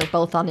sure that they're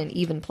both on an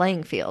even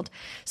playing field.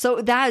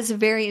 So that is a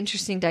very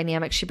interesting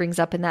dynamic she brings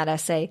up in that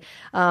essay.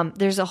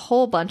 There's a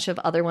whole bunch of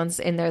other ones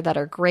in there that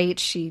are great.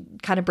 She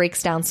kind of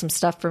breaks down some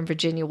stuff from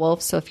Virginia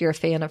Woolf. So if you're a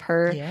fan of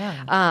her,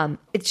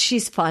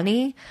 she's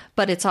funny,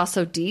 but it's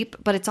also deep,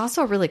 but it's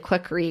also a really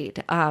quick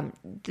read.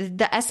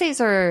 The essays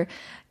are,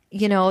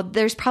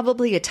 there's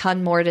probably a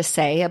ton more to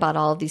say about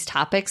all of these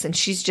topics, and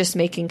she's just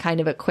making kind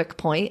of a quick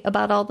point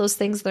about all those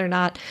things. They're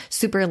not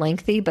super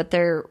lengthy, but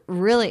they're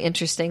really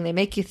interesting. They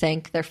make you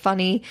think. They're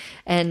funny,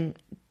 and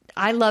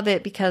I love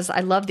it because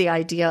I love the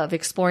idea of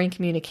exploring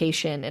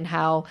communication and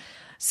how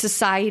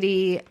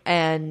society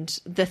and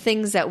the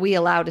things that we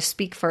allow to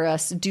speak for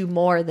us do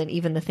more than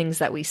even the things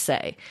that we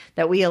say,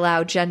 that we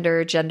allow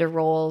gender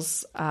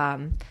roles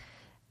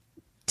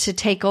to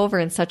take over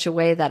in such a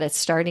way that it's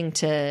starting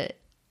to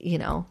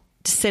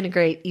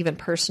disintegrate even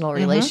personal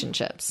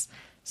relationships.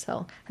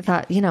 So I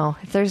thought,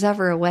 if there's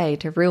ever a way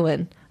to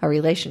ruin a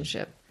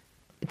relationship,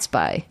 it's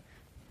by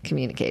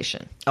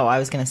communication. Oh, I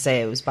was going to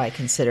say it was by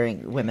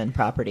considering women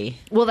property.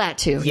 Well, that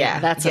too. Yeah,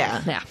 That's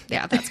yeah.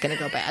 that's going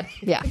to go bad.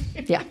 Yeah.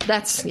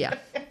 That's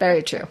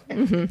very true.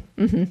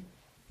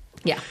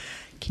 Yeah.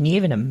 Can you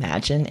even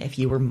imagine if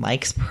you were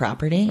Mike's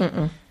property?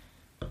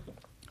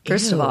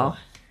 First of Ew. all,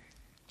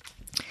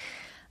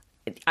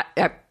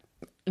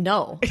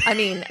 no. I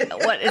mean,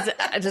 what is it?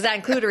 Does that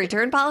include a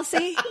return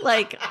policy?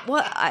 Like,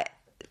 what?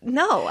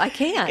 No, I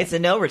can't. It's a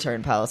no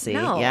return policy.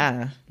 No.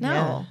 Yeah.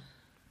 No.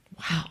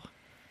 Yeah.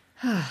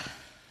 Wow.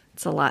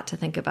 It's a lot to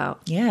think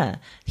about. Yeah.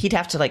 He'd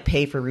have to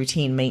pay for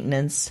routine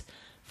maintenance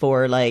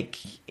for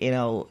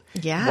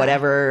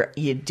whatever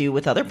you do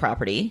with other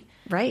property.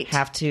 Right.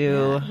 Have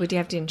to. Yeah. Would you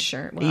have to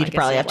insure? Well, you'd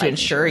probably have to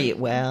insure you.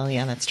 Well,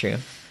 yeah, that's true.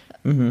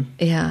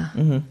 Yeah.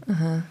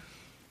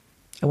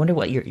 I wonder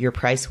what your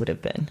price would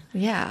have been.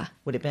 Yeah.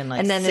 Would have been like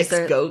And then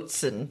 6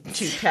 goats and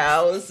 2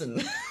 cows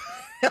and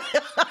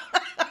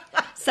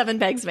 7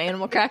 bags of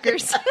animal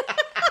crackers.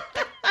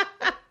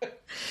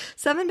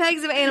 7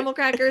 bags of animal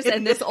crackers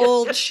and this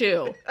old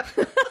shoe.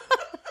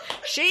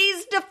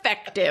 She's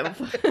defective.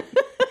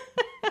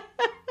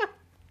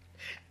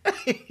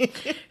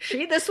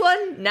 This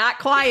one, not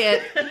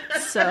quiet.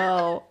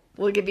 So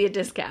we'll give you a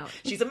discount.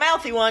 she's a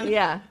mouthy one.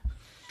 Yeah.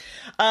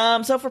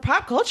 So for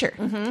pop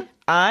culture,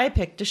 I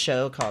picked a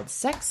show called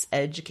Sex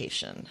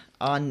Education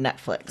on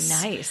Netflix.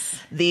 Nice.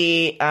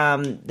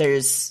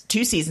 There's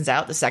 2 seasons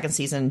out. The second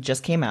season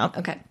just came out.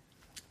 Okay.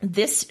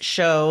 This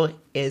show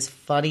is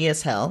funny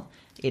as hell.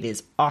 It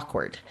is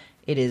awkward.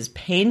 It is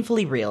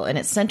painfully real, and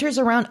it centers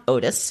around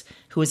Otis,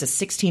 who is a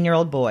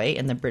 16-year-old boy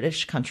in the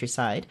British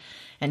countryside,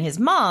 and his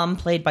mom,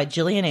 played by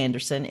Gillian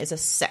Anderson, is a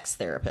sex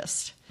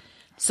therapist.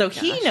 So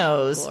he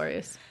knows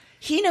Glorious.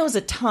 He knows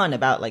a ton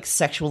about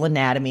sexual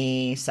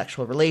anatomy,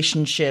 sexual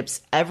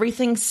relationships,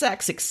 everything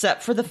sex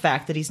except for the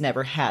fact that he's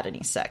never had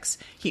any sex.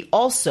 He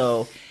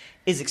also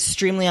is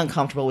extremely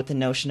uncomfortable with the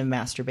notion of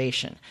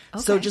masturbation.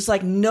 Okay. So just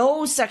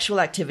no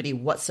sexual activity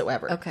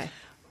whatsoever. Okay.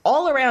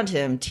 All around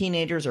him,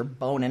 teenagers are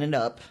boning it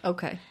up.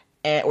 Okay.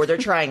 Or they're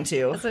trying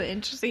to. That's an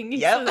interesting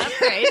use Yep. of that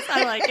phrase.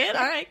 I like it.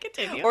 All right,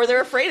 continue. Or they're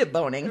afraid of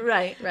boning.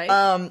 Right.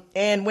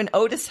 And when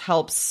Otis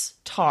helps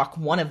talk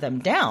one of them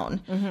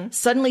down,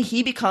 suddenly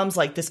he becomes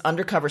this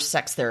undercover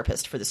sex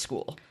therapist for the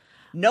school.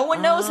 No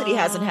one knows that he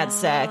hasn't had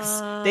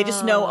sex. They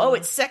just know,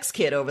 it's sex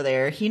kid over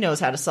there. He knows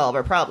how to solve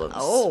our problems.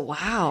 Oh,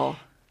 wow.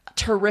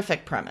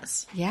 Terrific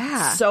premise.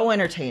 Yeah. So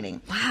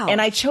entertaining. Wow.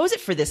 And I chose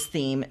it for this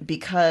theme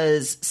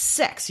because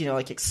sex,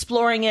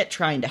 exploring it,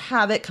 trying to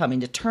have it, coming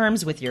to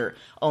terms with your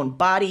own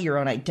body, your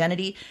own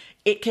identity,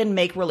 it can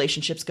make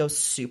relationships go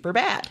super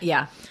bad.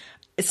 Yeah.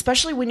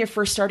 especially when you're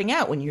first starting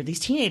out, when you're these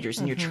teenagers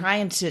and you're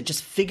trying to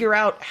just figure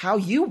out how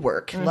you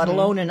work, let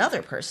alone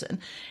another person.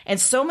 And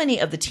so many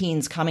of the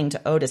teens coming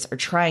to Otis are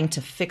trying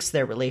to fix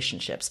their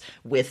relationships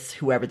with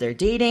whoever they're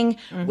dating,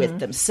 with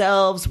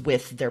themselves,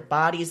 with their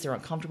bodies. They're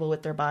uncomfortable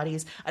with their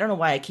bodies. I don't know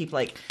why I keep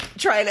like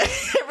trying to,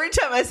 every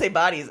time I say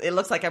bodies, it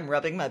looks like I'm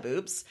rubbing my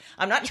boobs.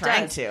 I'm not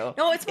trying to.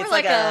 No, it's more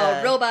like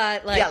a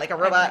robot. Like, yeah, like a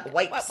robot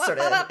wipe sort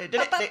of.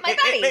 My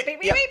body.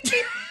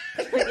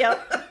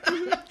 Yep.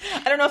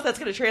 I don't know if that's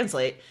going to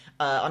translate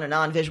on a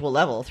non-visual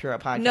level through our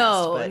podcast.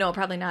 but No,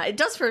 probably not. It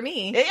does for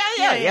me.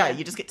 Yeah.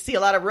 You just get to see a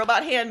lot of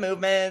robot hand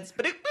movements.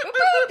 This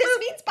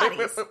means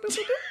bodies.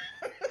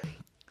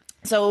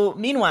 So,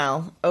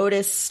 meanwhile,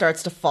 Otis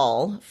starts to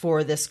fall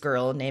for this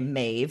girl named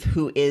Maeve,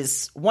 who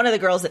is one of the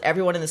girls that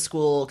everyone in the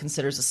school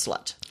considers a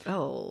slut.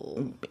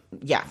 Oh.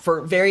 Yeah,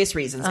 for various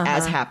reasons,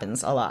 as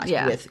happens a lot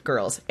with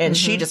girls. And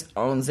she just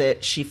owns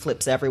it. She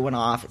flips everyone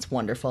off. It's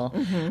wonderful.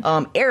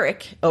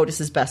 Eric,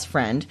 Otis's best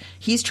friend,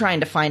 he's trying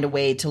to find a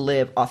way to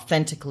live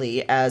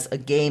authentically as a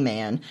gay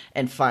man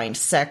and find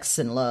sex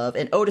and love.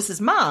 And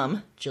Otis's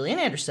mom, Gillian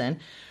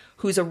Anderson,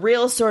 who's a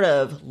real sort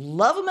of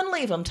love him and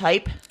leave him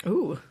type,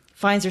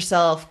 finds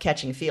herself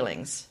catching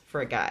feelings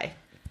for a guy.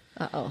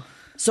 Uh-oh.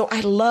 So I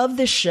love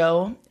this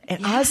show.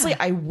 And honestly,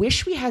 I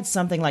wish we had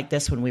something like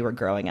this when we were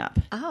growing up.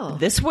 Oh.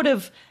 This would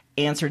have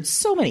answered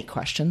so many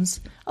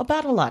questions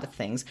about a lot of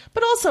things.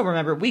 But also,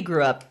 remember, we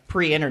grew up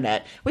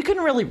pre-internet. We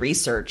couldn't really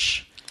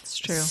research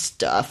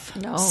stuff,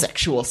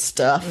 sexual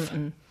stuff.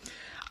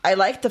 I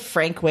like the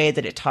frank way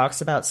that it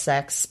talks about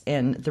sex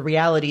and the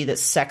reality that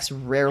sex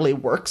rarely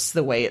works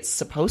the way it's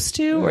supposed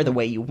to or the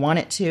way you want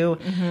it to.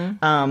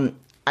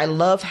 I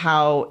love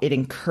how it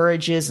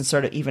encourages and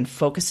sort of even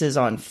focuses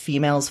on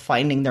females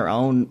finding their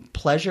own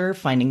pleasure,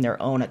 finding their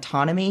own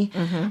autonomy.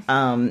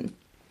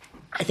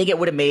 I think it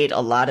would have made a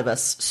lot of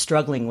us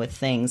struggling with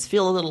things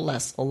feel a little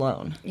less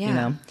alone. Yeah. You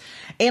know?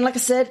 And like I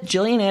said,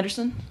 Gillian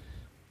Anderson,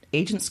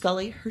 Agent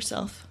Scully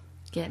herself.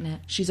 Getting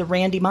it. She's a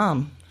randy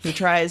mom who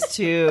tries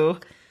to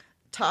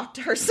talk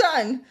to her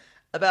son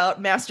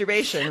about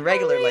masturbation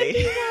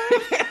regularly.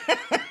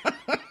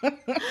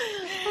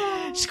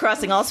 She's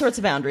crossing all sorts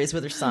of boundaries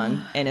with her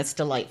son, and it's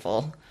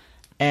delightful.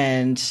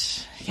 And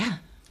yeah,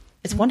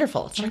 it's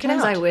wonderful. Check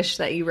Sometimes it out. I wish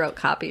that you wrote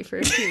copy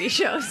for TV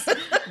shows.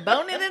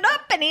 Boning it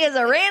up, and he is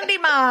a randy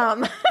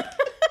mom.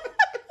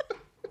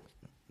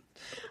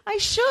 I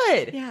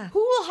should. Yeah. Who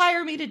will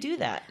hire me to do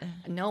that?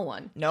 No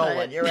one. No But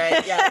one. You're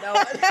right. Yeah, no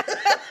one.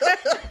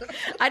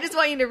 I just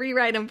want you to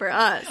rewrite them for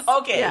us.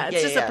 Okay. Yeah, it's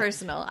Yeah, just yeah. a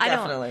personal.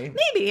 Definitely.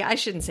 Maybe I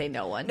shouldn't say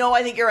no one. No,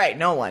 I think you're right.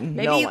 No one.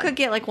 Maybe no you one. could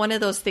get like one of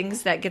those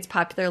things that gets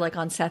popular, like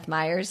on Seth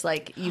Meyers.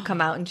 Like you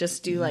come out and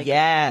just do like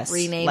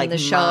rename like the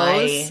shows.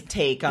 My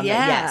take on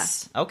Yeah. the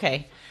yes.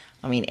 Okay.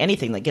 I mean,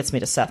 anything that gets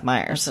me to Seth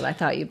Meyers. That's what I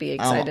thought you'd be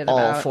excited I'm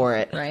about. all for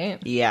it. Right?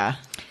 Yeah.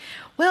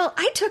 Well,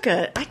 I took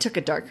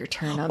a darker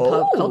turn on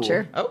pop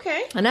culture.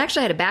 Okay. And I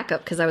actually had a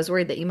backup because I was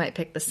worried that you might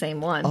pick the same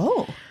one.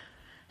 Oh.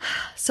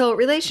 So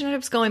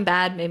relationships going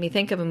bad made me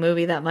think of a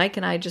movie that Mike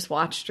and I just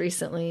watched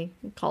recently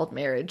called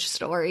Marriage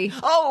Story.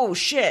 Oh,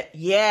 shit.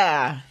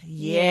 Yeah.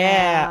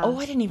 Oh,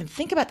 I didn't even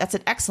think about That's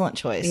an excellent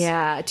choice.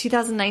 Yeah,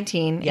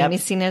 2019. Yep.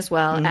 Amy's seen it as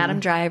well. Adam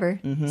Driver,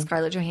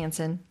 Scarlett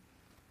Johansson.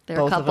 They're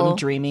Both a couple. of them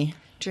dreamy.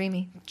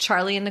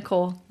 Charlie and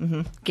Nicole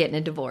getting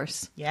a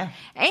divorce. Yeah.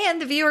 And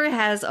the viewer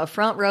has a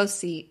front row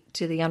seat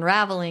to the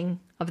unraveling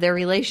of their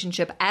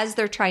relationship as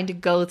they're trying to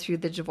go through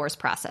the divorce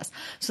process.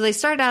 So they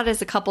start out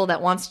as a couple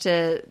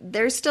that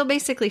they're still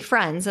basically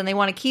friends and they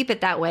want to keep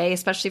it that way,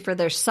 especially for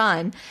their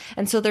son.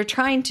 And so they're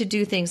trying to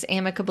do things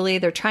amicably.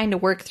 They're trying to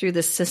work through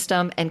the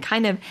system and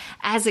kind of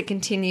as it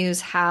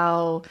continues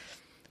how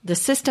the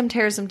system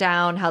tears them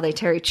down, how they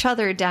tear each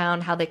other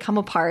down, how they come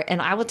apart.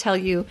 And I will tell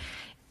you,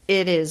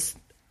 it is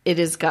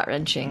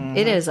gut-wrenching.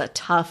 It is a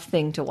tough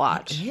thing to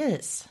watch. It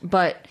is.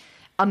 But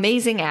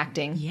amazing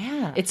acting.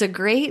 Yeah. It's a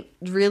great,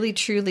 really,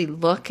 truly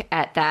look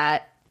at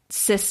that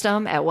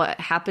system, at what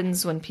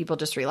happens when people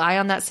just rely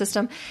on that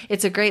system.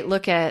 It's a great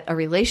look at a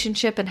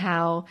relationship and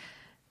how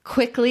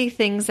quickly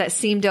things that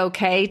seemed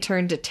okay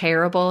turn to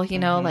terrible, you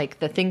know, like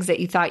the things that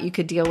you thought you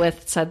could deal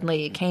with,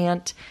 suddenly you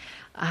can't.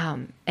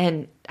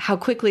 And how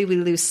quickly we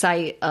lose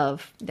sight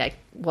of like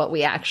what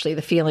we actually,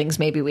 the feelings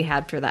maybe we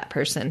had for that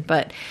person.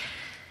 But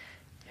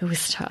it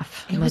was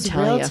tough. It was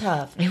real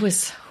tough. It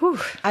was, whew.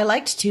 I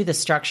liked, too, the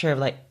structure of,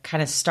 like,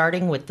 kind of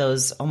starting with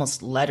those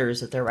almost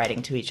letters that they're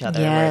writing to each other.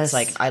 Where it's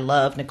like, I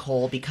love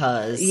Nicole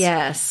because.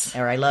 Yes.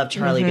 Or I love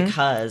Charlie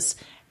because.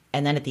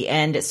 And then at the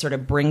end, it sort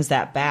of brings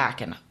that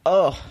back. And,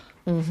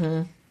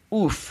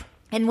 oof.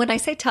 And when I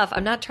say tough,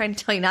 I'm not trying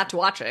to tell you not to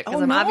watch it because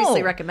Oh, I'm no.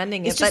 obviously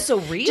recommending it. It's just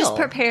but so real. Just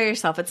prepare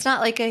yourself. It's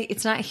not like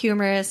it's not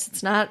humorous.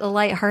 It's not a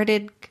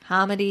lighthearted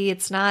comedy.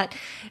 It's not.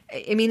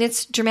 I mean,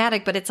 it's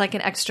dramatic, but it's like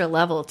an extra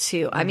level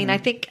too. I mean, I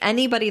think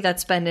anybody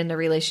that's been in a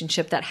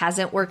relationship that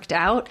hasn't worked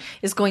out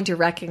is going to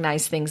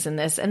recognize things in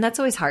this, and that's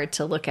always hard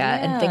to look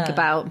at and think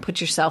about and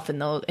put yourself in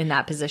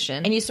that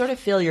position. And you sort of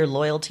feel your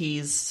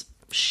loyalties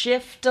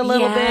shift a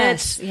little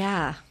bit.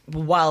 Yeah.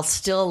 While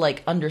still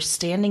like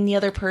understanding the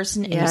other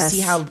person. And Yes. you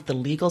see how the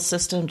legal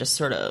system just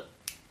sort of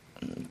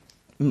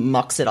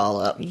mucks it all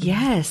up.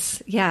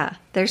 Yes. Yeah.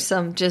 There's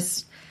some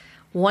just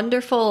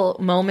wonderful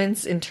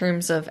moments in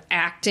terms of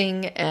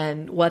acting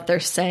and what they're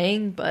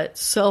saying, but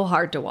so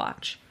hard to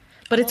watch.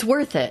 But it's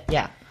worth it.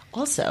 Yeah.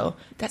 Also,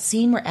 that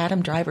scene where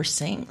Adam Driver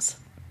sings.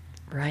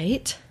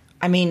 Right?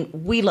 I mean,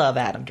 we love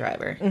Adam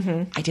Driver.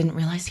 Mm-hmm. I didn't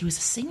realize he was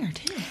a singer,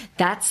 too.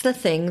 That's the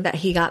thing that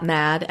he got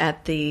mad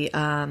at the,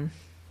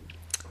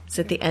 is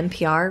it the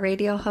NPR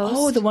radio host?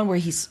 Oh, the one where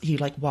he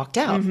like walked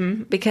out.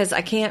 Because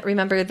I can't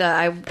remember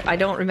I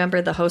don't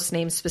remember the host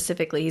name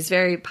specifically. He's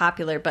very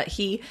popular, but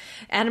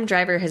Adam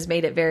Driver has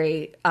made it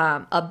very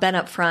been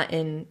up front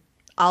in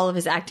all of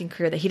his acting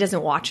career that he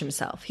doesn't watch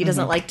himself. He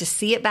doesn't like to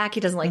see it back. He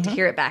doesn't like to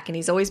hear it back, and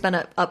he's always been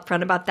up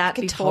front about that. I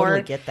could before.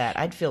 totally get that.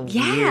 I'd feel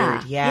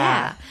weird.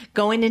 Yeah.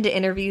 Going into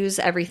interviews,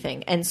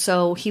 everything. And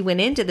so he went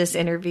into this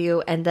interview,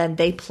 and then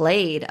they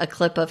played a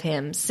clip of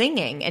him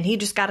singing, and he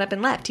just got up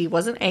and left. He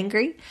wasn't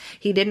angry.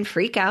 He didn't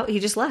freak out.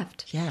 He just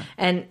left. Yeah.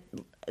 And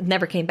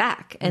never came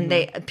back. And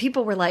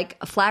people were like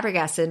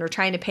flabbergasted and were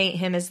trying to paint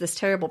him as this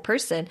terrible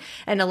person.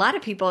 And a lot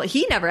of people,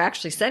 he never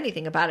actually said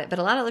anything about it, but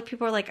a lot of other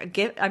people were like,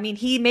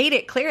 he made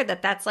it clear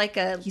that that's like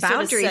a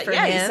boundary for him.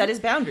 Yeah, he set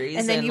his boundaries.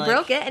 And then you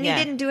broke it, and yeah.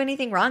 he didn't do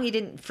anything wrong. He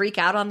didn't freak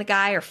out on the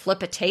guy or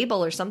flip a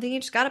table or something. He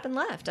just got up and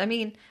left. I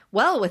mean,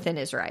 well within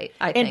his right,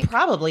 I think. And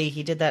probably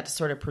he did that to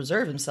sort of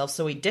preserve himself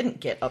so he didn't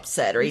get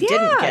upset or he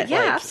didn't get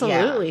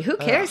absolutely. Who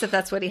cares if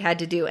that's what he had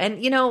to do?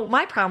 And,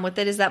 my problem with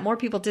it is that more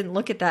people didn't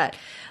look at that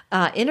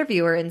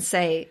interviewer and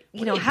say,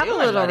 have a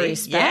little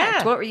respect.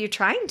 Yeah. What were you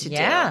trying to do?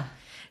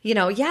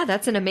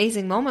 That's an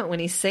amazing moment when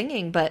he's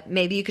singing, but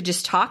maybe you could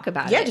just talk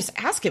about it. Yeah, just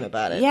ask him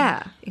about it.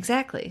 Yeah,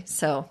 exactly.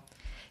 So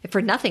if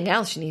for nothing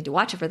else, you need to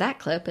watch it for that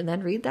clip and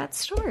then read that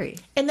story.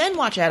 And then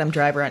watch Adam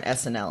Driver on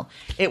SNL.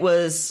 It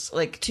was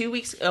like 2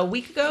 weeks ago. 2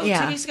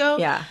 weeks ago.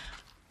 Yeah.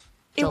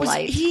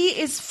 He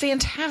is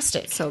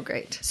fantastic. So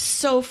great.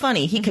 So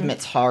funny. He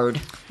commits hard.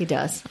 He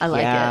does. I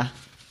like it.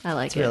 I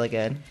like It's it. really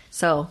good.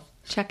 So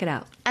check it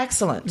out.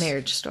 Excellent.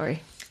 Marriage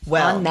Story.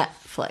 Well, on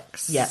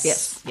Netflix.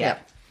 Yes. Yeah.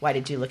 Why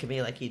did you look at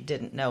me like you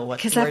didn't know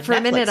what? Because for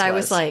a minute I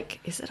was like,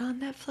 "Is it on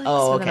Netflix?"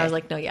 Oh, And then okay. I was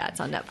like, "No, yeah, it's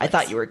on Netflix." I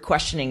thought you were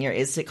questioning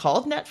is it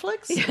called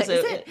Netflix? Is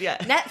it? Yeah.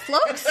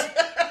 Netflix.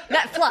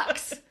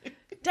 Netflix.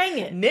 Dang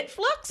it.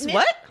 Knitflix?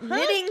 What? Huh?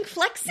 Knitting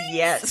Flexings?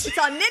 Yes. It's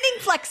on Knitting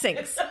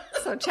Flexings.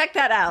 So check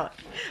that out.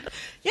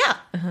 Yeah.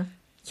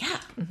 Yeah.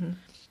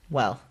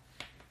 Well,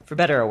 for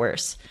better or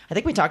worse, I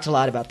think we talked a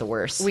lot about the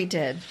worst. We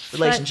did.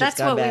 Relationships That's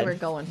gone what bad. we were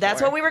going for.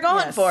 That's what we were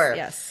going Yes, for.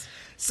 Yes.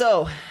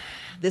 So,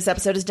 this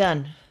episode is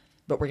done,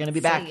 but we're going to be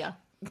back. See ya.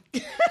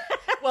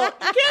 Well, you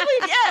can't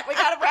leave yet. We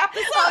got to wrap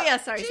this up. Oh, yeah.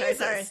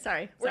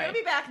 Sorry. We're going to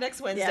be back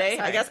next Wednesday. sorry.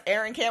 I guess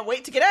Erin can't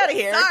wait to get out of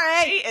here.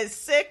 Sorry. She is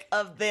sick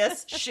of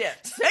this shit.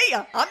 See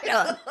ya. I'm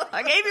done.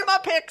 I gave you my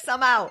picks.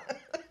 I'm out.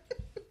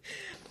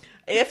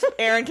 If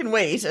Erin can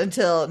wait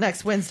until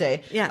next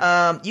Wednesday,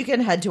 you can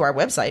head to our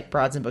website,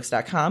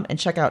 broadsandbooks.com, and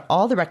check out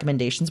all the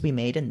recommendations we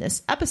made in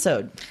this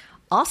episode.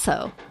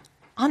 Also,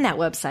 on that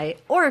website,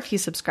 or if you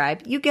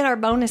subscribe, you get our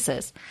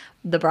bonuses.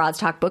 The Broads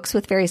Talk books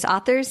with various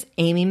authors.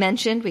 Amy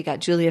mentioned we got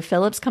Julia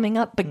Phillips coming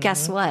up, but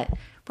guess what?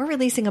 We're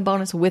releasing a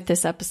bonus with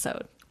this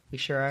episode. We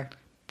sure are.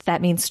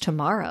 That means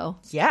tomorrow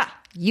Yeah.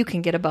 you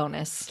can get a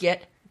bonus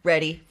Get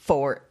ready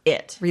for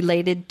it.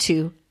 related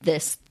to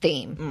this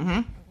theme.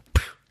 Mm-hmm.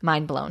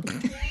 Mind blown.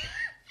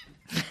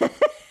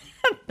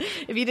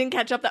 If you didn't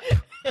catch up that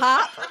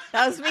pop,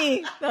 that was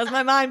me. That was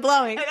my mind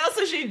blowing. And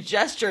also she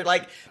gestured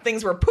like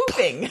things were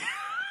pooping.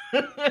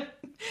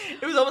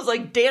 It was almost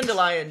like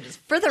dandelion. Just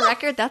For the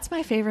record, that's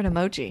my favorite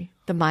emoji.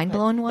 The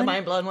mind-blown one. The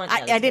mind-blown one? Yeah, I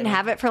that's a didn't good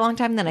have it for a long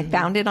time. Then I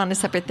found it on a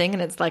separate thing,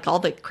 and it's like all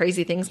the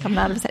crazy things coming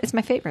out of it. It's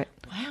my favorite.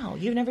 wow,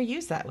 you've never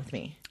used that with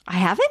me. I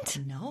haven't?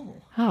 No.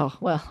 Oh,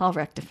 well, I'll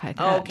rectify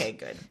that. Okay,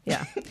 good.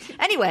 Yeah.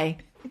 Anyway,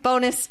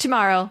 bonus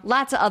tomorrow.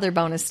 Lots of other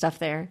bonus stuff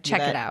there. Check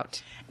bet. it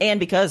out. And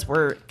because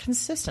we're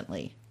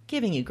consistently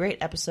giving you great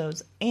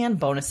episodes and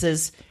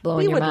bonuses, Blowing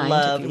we your would mind,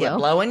 love, if you will.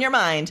 blowing your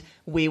mind.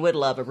 We would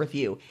love a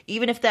review,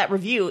 even if that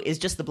review is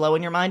just the blow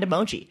in your mind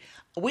emoji.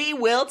 We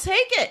will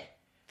take it.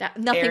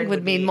 Nothing Erin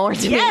would mean be- more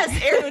to me.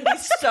 Yes, Erin would be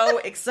so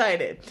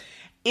excited.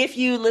 If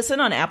you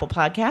listen on Apple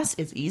Podcasts,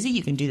 it's easy.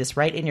 You can do this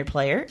right in your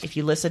player. If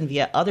you listen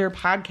via other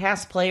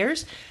podcast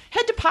players,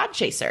 head to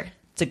Podchaser.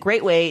 It's a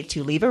great way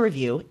to leave a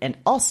review and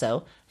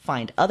also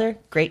find other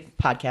great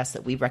podcasts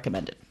that we've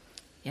recommended.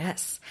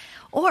 Yes.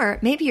 Or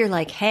maybe you're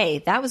like, hey,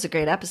 that was a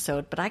great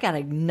episode, but I got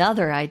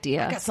another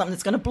idea. I got something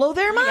that's going to blow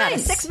their I got a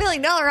minds. $6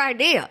 million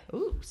idea.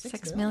 Ooh,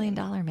 $6 million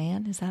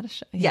Man? Is that a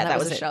show? Yeah, that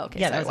was a it. show. Okay,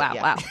 Yeah, sorry. that was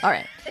it, Wow. yeah. All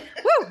right.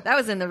 Woo! That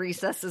was in the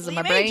recesses of Lee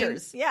my brain.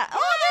 Majors. Yeah.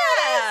 Oh,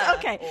 there it is.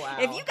 Okay. Wow.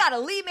 If you got a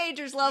Lee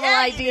Majors level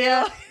Yeah, you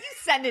idea, do. you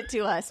send it to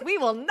us. We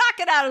will knock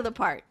it out of the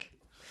park.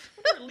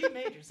 What Lee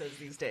Major says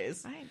these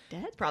days. Am I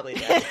dead? Probably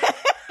dead.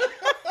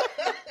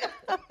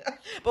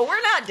 But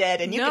we're not dead,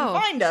 and you No.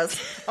 can find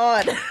us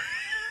on...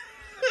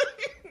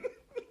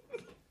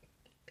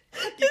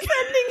 This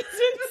ending has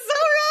been so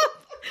rough.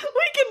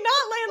 We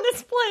cannot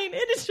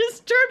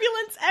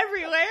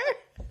everywhere.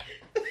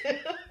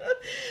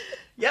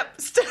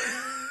 Yep.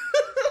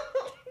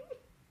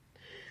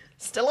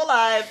 Still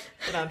alive.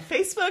 And on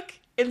Facebook,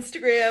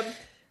 Instagram,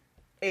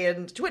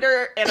 and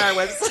Twitter, and our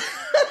website.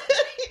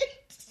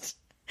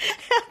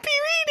 Happy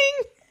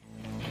reading!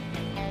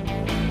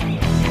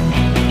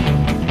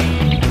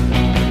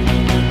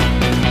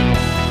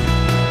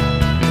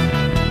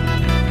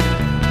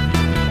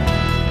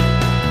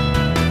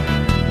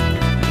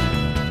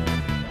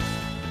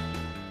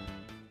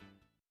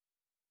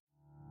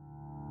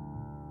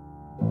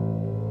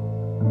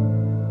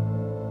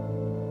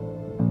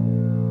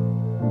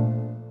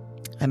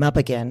 I'm up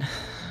again.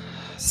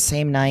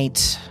 Same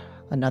night,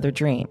 another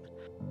dream.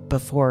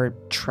 Before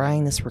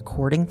trying this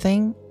recording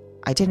thing,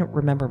 I didn't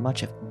remember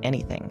much of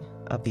anything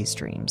of these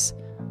dreams.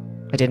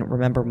 I didn't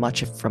remember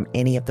much from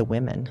any of the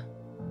women.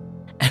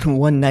 And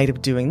one night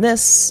of doing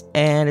this,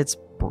 and it's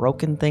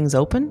broken things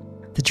open.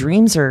 The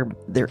dreams they're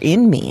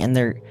in me, and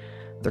they're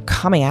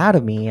coming out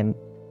of me, and...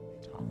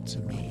 Talk to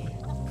me.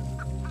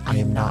 I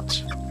am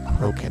not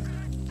broken.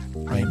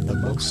 I am the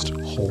most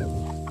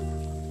whole,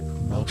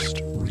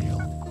 most real.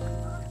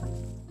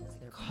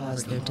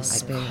 Cause their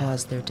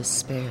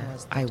despair.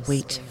 I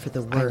wait for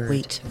the word.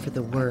 Witch.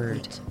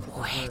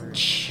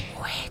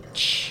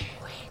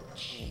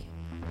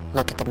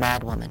 Look at the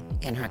mad woman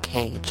in her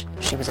cage.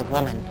 She was a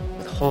woman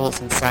with holes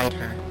inside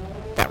her.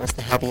 That was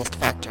the heaviest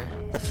factor,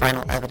 the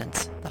final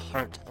evidence, the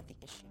heart of the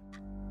issue.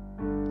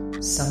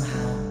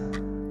 Somehow,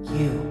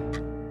 you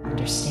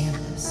understand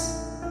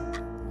this.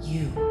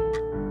 You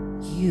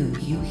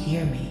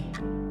hear me.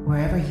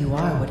 Wherever you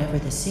are, whatever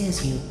this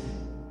is, you...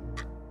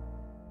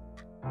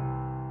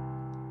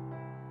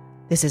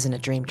 This isn't a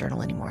dream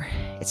journal anymore.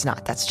 It's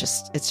not. It's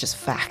just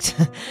fact.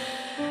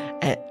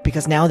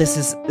 Because now this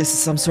is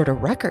some sort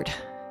of record.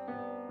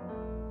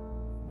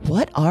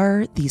 What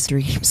are these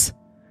dreams?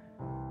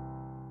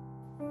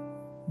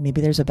 Maybe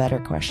there's a better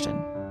question.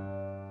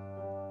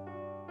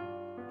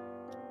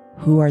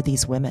 Who are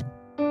these women?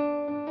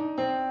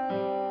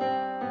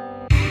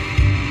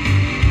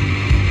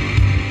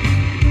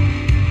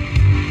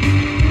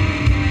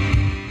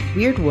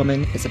 Weird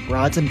Woman is a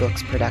Broads and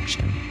Books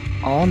production.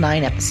 All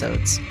 9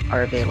 episodes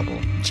are available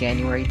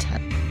January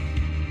 10th.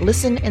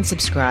 Listen and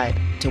subscribe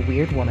to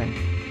Weird Woman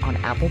on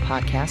Apple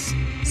Podcasts,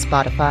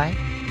 Spotify,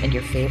 and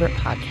your favorite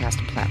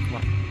podcast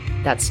platform.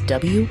 That's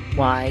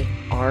WYRD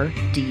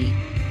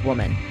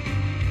Woman,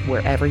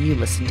 wherever you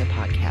listen to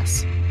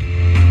podcasts.